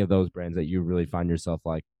like any of those brands that you really find yourself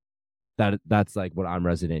like that's like what I'm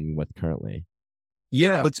resonating with currently?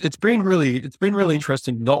 Yeah, it's been really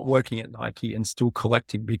interesting not working at Nike and still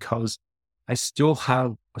collecting, because I still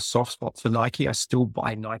have a soft spot for Nike. I still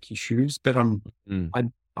buy Nike shoes, but Mm.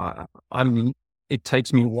 I'm, I'm, it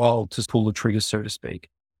takes me a while to pull the trigger, so to speak.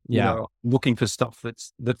 Yeah, Looking for stuff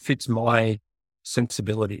that fits my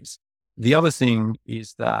sensibilities. The other thing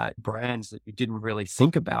is that brands that you didn't really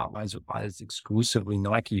think about as exclusively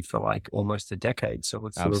Nike for like almost a decade. So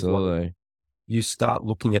it's sort of like absolutely. you start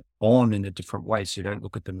looking at On in a different way. So you don't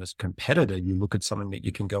look at them as a competitor. You look at something that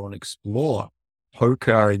you can go and explore.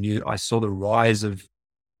 Hoka, and I saw the rise of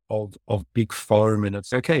big foam, and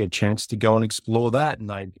it's okay, a chance to go and explore that.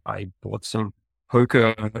 And I bought some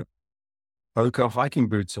Hoka Hoka hiking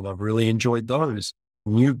boots, and I've really enjoyed those.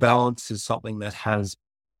 New Balance is something that has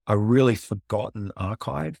a really forgotten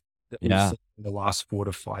archive that we've Yeah. seen in the last 4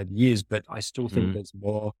 to 5 years, but I still think Hmm. there's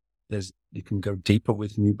more. You can go deeper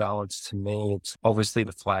with New Balance. To me, it's obviously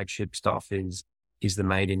the flagship stuff is the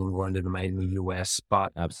made in England and the made in the US,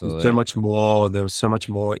 but there's so Absolutely. much more. There was so much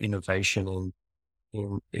more innovation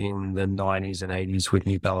in the 90s and 80s with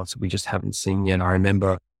New Balance that we just haven't seen yet. I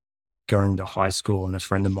remember going to high school and a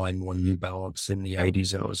friend of mine wore New Balance in the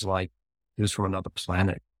 80s, and it was like he was from another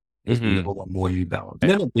planet because we Hmm. all want more New Balance.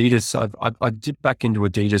 And then Adidas, I dipped back into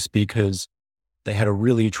Adidas because they had a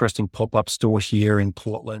really interesting pop-up store here in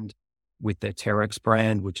Portland with their Terex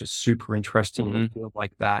brand, which is super interesting. I Hmm. feel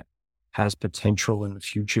like that has potential in the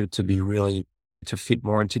future to be really to fit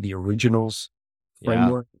more into the originals Yeah.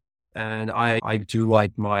 framework. And I do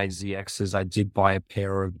like my ZXs. I did buy a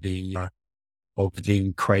pair of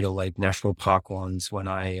the Crater Lake National Park ones when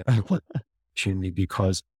I opportunity,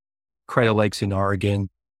 because Crater Lake's in Oregon.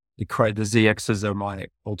 The ZXs are my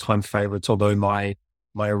all-time favorites, although my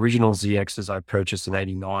original ZXs I purchased in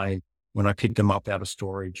 '89, when I picked them up out of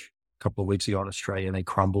storage a couple of weeks ago in Australia, they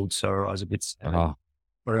crumbled. So I was a bit sad. Oh,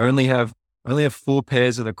 But I only have 4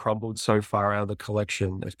 pairs that have crumbled so far out of the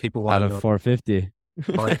collection. If people want out to of know, 450.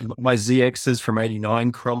 my ZXs from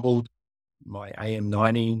 '89 crumbled, my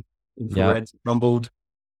AM90 Yep. infrared crumbled,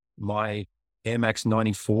 my Air Max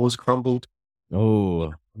 94s crumbled.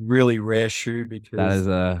 Oh, Really rare shoe that because is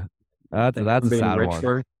a they that's haven't a been sad one.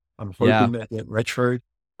 retro. I'm Yeah. hoping that they're retro.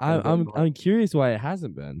 I, And then I'm I'm curious why it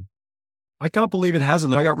hasn't been. I can't believe it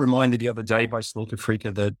hasn't. I got reminded the other day by Sneaker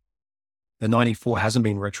Freaker that the 94 hasn't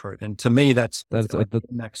been retro. And to me, that's That's like like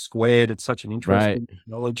the Max squared. It's such an right. interesting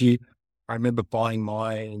technology. I remember buying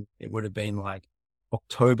mine. It would have been like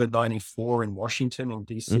October 94 in Washington and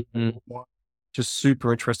DC. Hmm. Just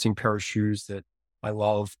super interesting pair of shoes that I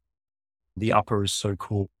love. The upper is so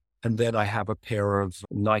cool. And then I have a pair of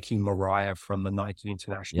Nike Mariah from the Nike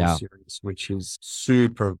International Yeah. series, which is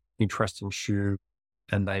super interesting shoe,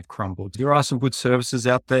 and they've crumbled. There are some good services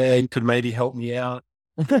out there. You could maybe help me out,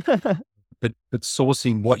 but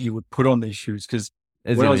sourcing what you would put on these shoes. Cause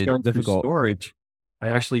It's when I gonna was be going through difficult. storage, I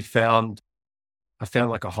actually I found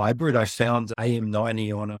like a hybrid. I found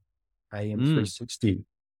AM90 on a Mm. AM360.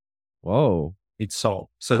 Whoa. It's sold.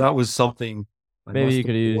 So that was something I Maybe must you have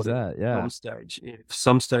could use bought at that. Yeah.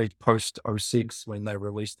 some stage post '06 when they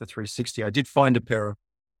released the 360. I did find a pair of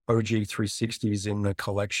OG 360s in the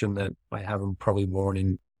collection that I haven't probably worn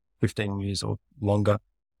in 15 years or longer.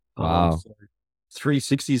 Wow. So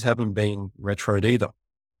 360s haven't been retroed either.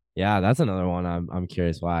 Yeah, that's another one. I'm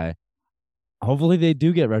curious why. Hopefully they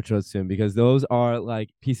do get retro soon because those are like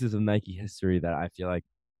pieces of Nike history that I feel like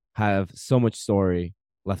have so much story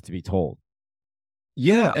left to be told.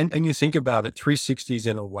 Yeah. And you think about it, 360s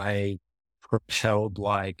in a way propelled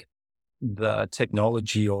like the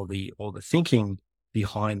technology or the thinking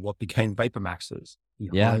behind what became Vapor Maxes,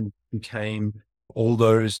 Yeah. behind became all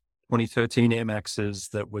those 2013 Air Maxes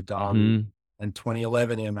that were done, Mhm. and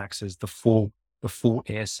 2011 Air Maxes, the full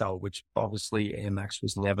air cell, which obviously Air Max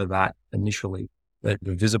was never that initially, but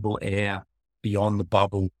the visible air beyond the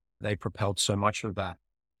bubble, they propelled so much of that.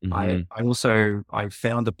 Mhm. I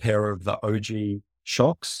found a pair of the OG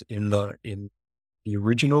shocks in the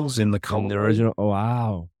originals in the In the colorway. original. Oh,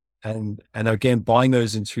 wow. And again, buying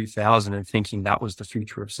those in 2000 and thinking that was the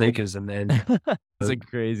future of sneakers. And then It's a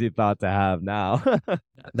crazy thought to have now.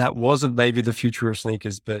 that wasn't maybe the future of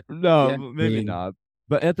sneakers, but No, yeah, maybe not.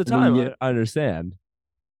 But at the I mean, time, yeah, I understand.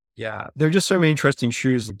 yeah, there are just so many interesting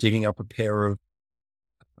shoes. Digging up a pair of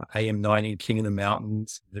AM90 King of the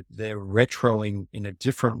Mountains, they're retroing in a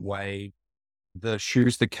different way. The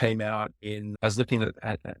shoes that came out I was looking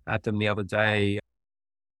at them the other day.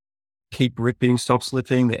 Keep ripping, stop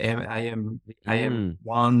slipping. The Mm.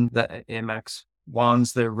 AM1, the Air Max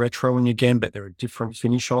ones, they're retroing again, but they're a different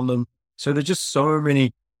finish on them. So there's just so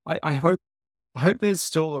many. I hope there's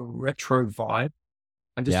still a retro vibe.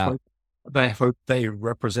 I just Yeah. hope they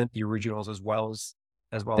represent the originals as well as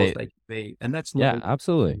They. they can be. And that's not Yeah.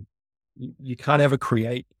 Absolutely. you can't ever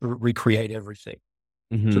recreate everything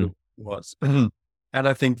to Hmm. the was. And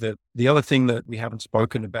I think that the other thing that we haven't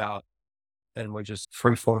spoken about, and we're just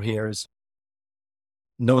free form here, is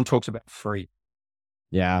no one talks about free.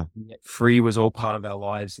 Yeah. Yet free was all part of our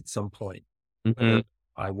lives at some point. Hmm. Whether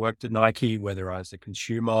I worked at Nike, whether I was a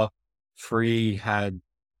consumer, free had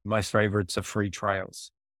my favorites are free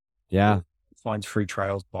trails. Yeah. Find free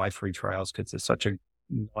trails, buy free trails because it's It's a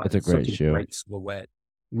great such a shoe. great silhouette,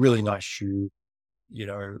 really nice shoe.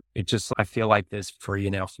 I feel like there's free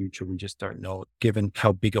in our future. We just don't know it, given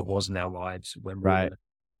how big it was in our lives Right.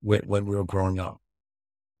 when we were growing up.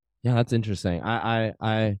 Yeah, that's interesting.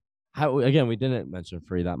 Again, we didn't mention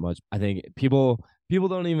free that much. I think people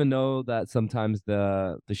don't even know that sometimes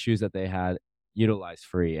the shoes that they had utilized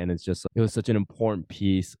free, and it's just it was such an important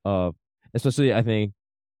piece of, especially I think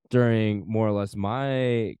during more or less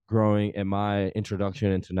my growing and my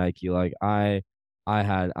introduction into Nike. Like I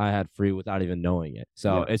had free without even knowing it.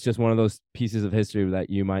 So Yeah. it's just one of those pieces of history that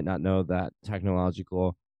you might not know, that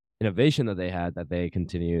technological innovation that they had that they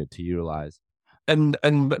continue to utilize. And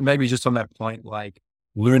maybe just on that point, like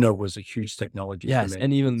Luna was a huge technology for Yes, me.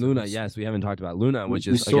 and even So Luna. Yes, we haven't talked about Luna, which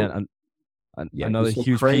we is saw, again we another saw huge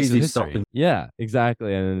piece of crazy stuff. history. Yeah,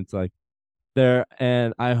 exactly. And it's like there,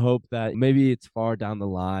 and I hope that maybe it's far down the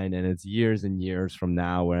line, and it's years and years from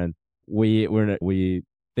now when we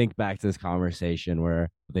think back to this conversation where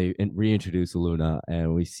they reintroduce Luna,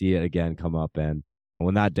 and we see it again come up, and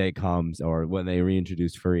when that day comes, or when they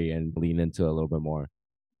reintroduce free and lean into it a little bit more,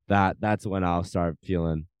 that's when I'll start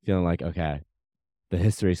feeling like, okay, the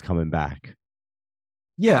history's coming back.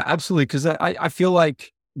 Yeah, absolutely. Because I feel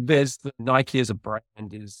like there's the Nike as a brand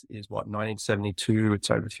is what, 1972. It's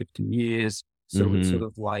over 50 years. So it's Mm-hmm. sort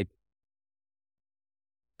of like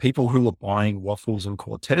people who are buying waffles and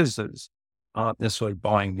Cortezes aren't necessarily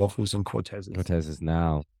buying waffles and Cortezes, Cortez is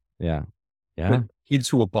now. Yeah. but Yeah. kids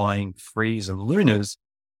who are buying Frees and Lunas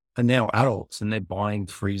are now adults, and they're buying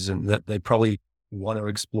Frees, and that they probably want to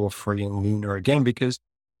explore Free and Luna again because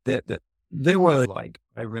that there were like,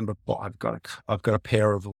 I remember I've got a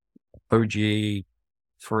pair of OG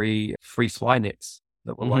free fly nets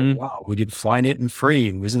that were like, Mm-hmm. wow, we did Flynet and free,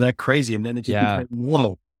 and isn't that crazy? And then it just Yeah. became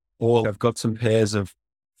normal. Or I've got some pairs of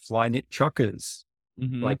Flynet chuckers,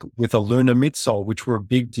 Mm-hmm. like with a Luna midsole, which were a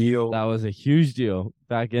big deal. That was a huge deal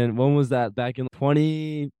back in, when was that? Back in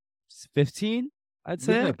 2015, I'd Yeah,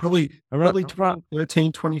 say. Around probably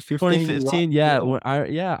 2013, 2015. 2015. Yeah.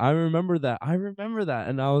 Yeah. I remember that. I remember that.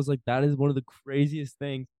 And I was like, that is one of the craziest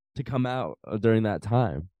things to come out during that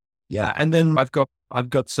time. Yeah. And then I've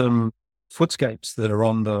got some footscapes that are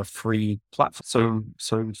on the free platform.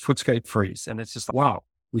 So footscape frees. And it's just like, wow,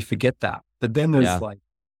 we forget that. But then there's Yeah. like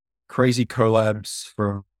crazy collabs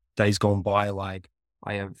from days gone by. Like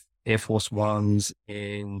I have Air Force Ones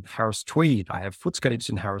in Harris Tweed. I have footscapes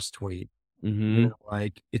in Harris Tweed. Mm-hmm.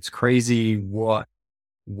 Like it's crazy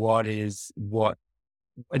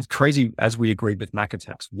it's crazy, as we agreed with Mac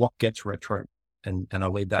Attacks, what gets retro. And I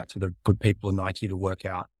leave that to the good people in Nike to work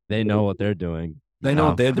out. They know what they're doing. They know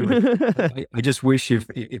what they're doing. I just wish if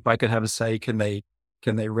I could have a say, can they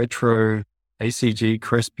retro ACG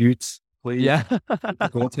Crest Buttes, please? Yeah.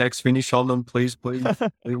 Gore-Tex finish on them, please.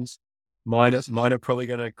 Mine are probably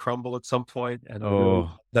going to crumble at some point, and I really love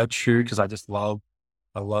that shoe because I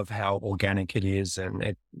love how organic it is,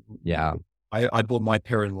 and Yeah. I bought my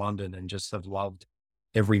pair in London and just have loved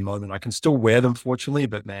every moment. I can still wear them, fortunately,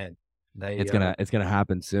 but man, It's gonna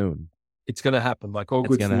happen soon. it's going to happen. Like all It's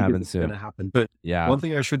good gonna sneakers, happen it's going soon. to happen. But Yeah. one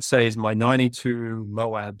thing I should say is my 92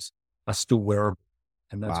 Moabs are still wearable.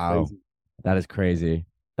 And that's Wow. crazy. That is crazy.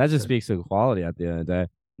 That just speaks to quality at the end of the day.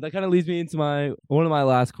 That kind of leads me into one of my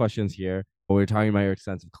last questions here. We're talking about your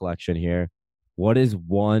extensive collection here. What is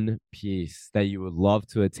one piece that you would love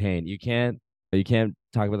to attain? You can't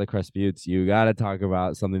talk about the Crest Buttes. You got to talk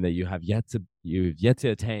about something that you've yet to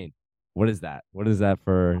attain. What is that? What is that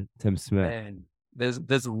for Tim Smith? And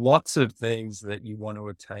there's lots of things that you want to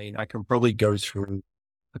attain. I can probably go through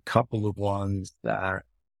a couple of ones that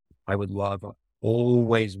I would love. I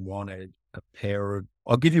always wanted a pair of,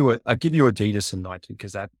 I'll give you Adidas and Nike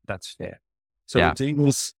because that's fair. So Yeah.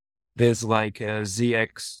 Adidas, there's like a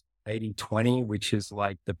ZX 8020, which is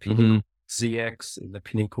like the Mm-hmm. pinnacle ZX in the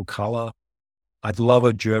pinnacle color. I'd love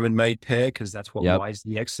a German made pair because that's what Yep. my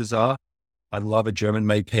ZXs are. I'd love a German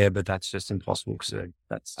made pair, but that's just impossible. So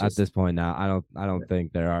that's At just, this point now, I don't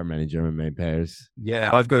think there are many German made pairs. yeah,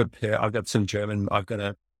 I've got a pair. I've got some German. I've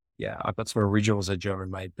got some originals that are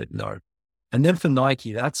German made, but no. And then for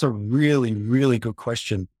Nike, that's a really, really good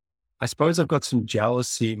question. I suppose I've got some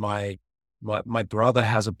jealousy. My brother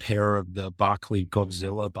has a pair of the Barkley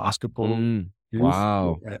Godzilla basketball shoes,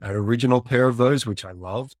 Wow. an original pair of those, which I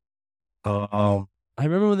love. Um, I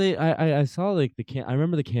remember when I saw like I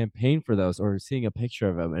remember the campaign for those or seeing a picture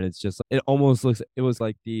of them and it's just it almost looks it was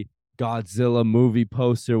like the Godzilla movie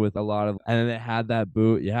poster with a lot of and then it had that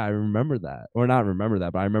boot. Yeah, I remember that. Or not remember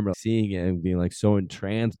that, but I remember seeing it and being like so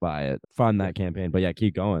entranced by it from that campaign. But yeah,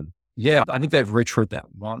 keep going. yeah, I think they've retroed that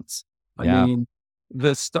once. I Yeah. mean,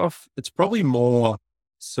 the stuff, it's probably more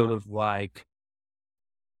sort of like,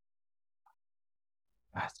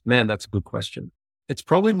 man, that's a good question. It's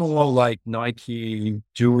probably more like Nike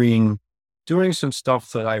doing some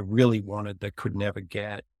stuff that I really wanted that could never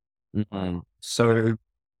get. Mm-mm. So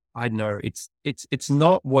I know it's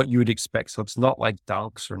not what you would expect. So it's not like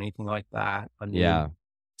dunks or anything like that. I mean, Yeah.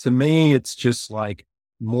 to me, it's just like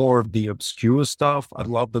more of the obscure stuff. I'd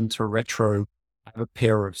love them to retro. I have a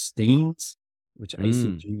pair of Steens, which Mm.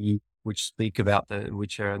 ACG,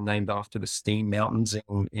 which are named after the Steen Mountains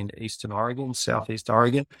in Eastern Oregon, Southeast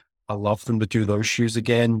Oregon. I love them to do those shoes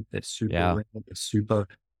again. They're super Yeah. rare. They're super,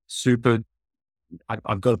 super.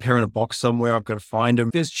 I've got a pair in a box somewhere. I've got to find them.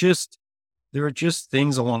 There are just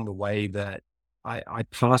things along the way that I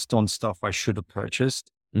passed on stuff I should have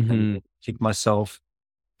purchased Mm-hmm. and kicked myself.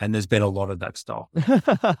 And there's been a lot of that stuff.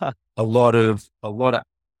 A lot of, a lot of,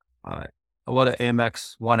 uh, a lot of Air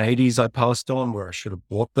Max 180s I passed on where I should have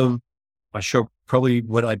bought them. I should probably,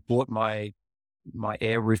 when I bought my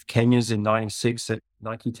Air Rift Kenyas in 96 at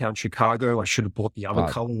Nike Town, Chicago, I should have bought the other God.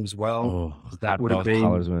 color as well. Oh, That had would have both been,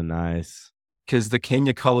 colors were nice. because the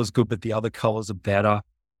Kenya color is good, but the other colors are better.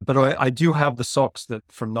 But I do have the socks that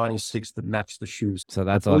from 96 that match the shoes. So I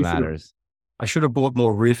that's all that probably should have, matters. I should have bought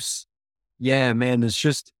more Rifts. Yeah, man, there's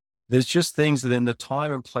just things that in the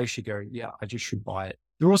time and place you go, yeah, I just should buy it.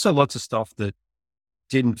 There are also lots of stuff that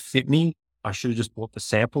didn't fit me. I should have just bought the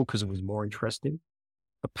sample because it was more interesting.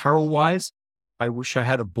 Apparel wise, I wish I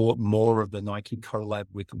had have bought more of the Nike collab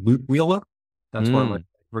with Loop Wheeler. That's one of my Mm.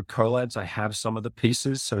 favorite collabs. I have some of the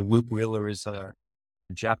pieces. So Loop Wheeler is a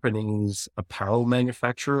Japanese apparel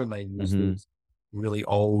manufacturer, and they use Mm-hmm. these really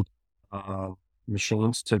old uh,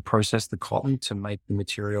 machines to process the cotton to make the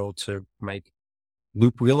material to make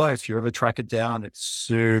Loop Wheeler. If you ever track it down, it's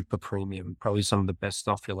super premium, probably some of the best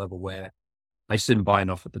stuff you'll ever wear. I just didn't buy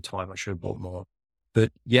enough at the time. I should have bought more.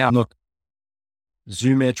 But yeah, look,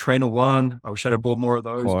 Zoom Air Trainer One. I wish I'd have bought more of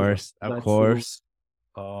those. Of That's course.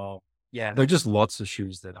 yeah, there are just lots of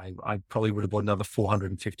shoes that I probably would have bought another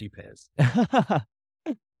 450 pairs.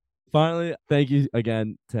 Finally, thank you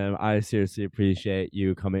again, Tim. I seriously appreciate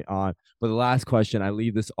you coming on. For the last question, I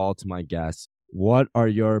leave this all to my guests. What are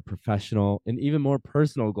your professional and even more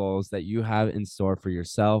personal goals that you have in store for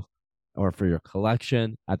yourself or for your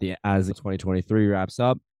collection as 2023 wraps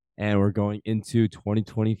up and we're going into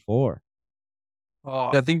 2024?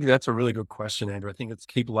 I think that's a really good question, Andrew. I think it's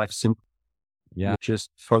keep life simple. Yeah. Just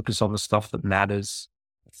focus on the stuff that matters,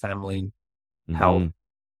 family, health, Mm-hmm.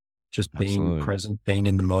 just being Absolutely. present, being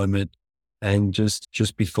in the moment, and just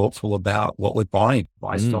be thoughtful about what we're buying.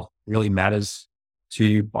 Buy stuff that really matters to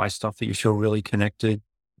you. Buy stuff that you feel really connected.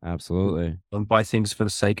 Absolutely. Don't buy things for the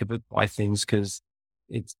sake of it. Buy things because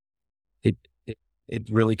it's it, it it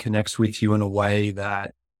really connects with you in a way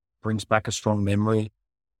that brings back a strong memory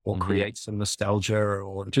or Mm-hmm. creates some nostalgia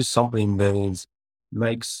or just something that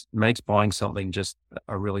makes buying something just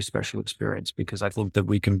a really special experience. Because I think that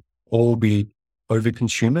we can all be over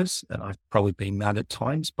consumers, and I've probably been that at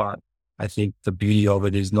times, but I think the beauty of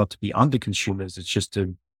it is not to be under consumers. It's just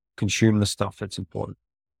to consume the stuff that's important.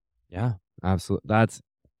 Yeah, absolutely.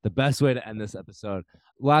 the best way to end this episode.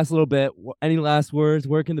 Last little bit, any last words?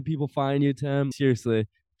 Where can the people find you, Tim? Seriously,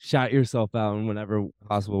 shout yourself out in whatever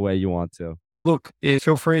possible way you want to. Look,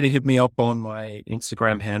 feel free to hit me up on my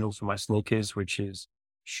Instagram handle for my sneakers, which is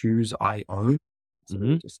Shoes I Own. So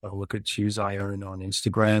just have a look at Shoes I Own on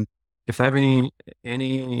Instagram. If they have any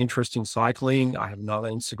interest in cycling, I have another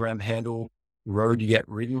Instagram handle, Road Yet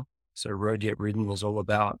Ridden. So Road Yet Ridden was all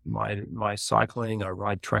about my cycling. I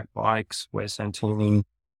ride track bikes, wear Santini,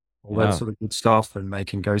 all that sort of good stuff, and they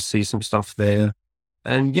can go see some stuff there.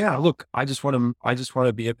 And yeah, look, I just want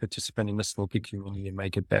to be a participant in the sneaker community and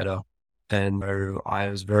make it better. And I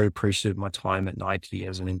was very appreciative of my time at Nike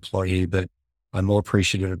as an employee, but I'm more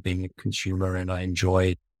appreciative of being a consumer, and I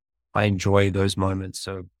enjoy those moments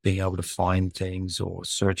of being able to find things or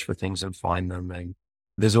search for things and find them. And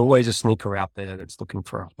there's always a sneaker out there that's looking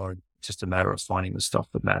for a home. It's just a matter of finding the stuff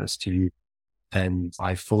that matters to you. And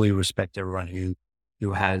I fully respect everyone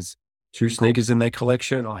who has 2 sneakers in their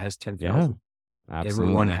collection or has 10,000. Yeah, absolutely.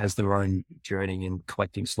 Everyone has their own journey in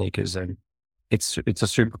collecting sneakers, and it's a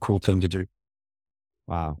super cool thing to do.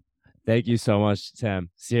 Wow. Thank you so much, Tim.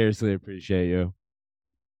 Seriously appreciate you.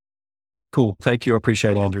 Cool. Thank you. I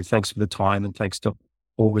appreciate it, Andrew. Thanks for the time, and thanks to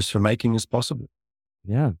August for making this possible.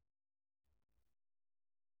 Yeah.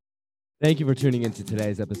 Thank you for tuning into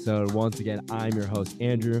today's episode. Once again, I'm your host,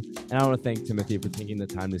 Andrew, and I want to thank Timothy for taking the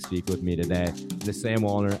time to speak with me today. And the same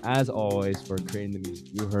honor, as always, for creating the music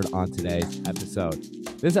you heard on today's episode.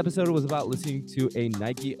 This episode was about listening to a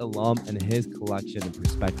Nike alum and his collection and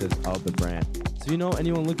perspectives of the brand. So if you know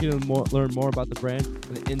anyone looking to learn more about the brand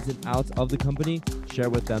and the ins and outs of the company,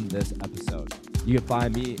 share with them this episode. You can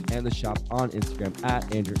find me and the shop on Instagram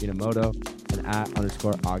at Andrew Inamoto and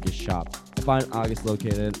 @_August Shop. I find August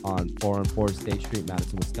located on 404 State Street,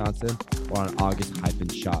 Madison, Wisconsin, or on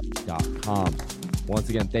august-shop.com. Once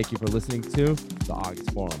again, thank you for listening to the August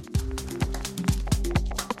Forum.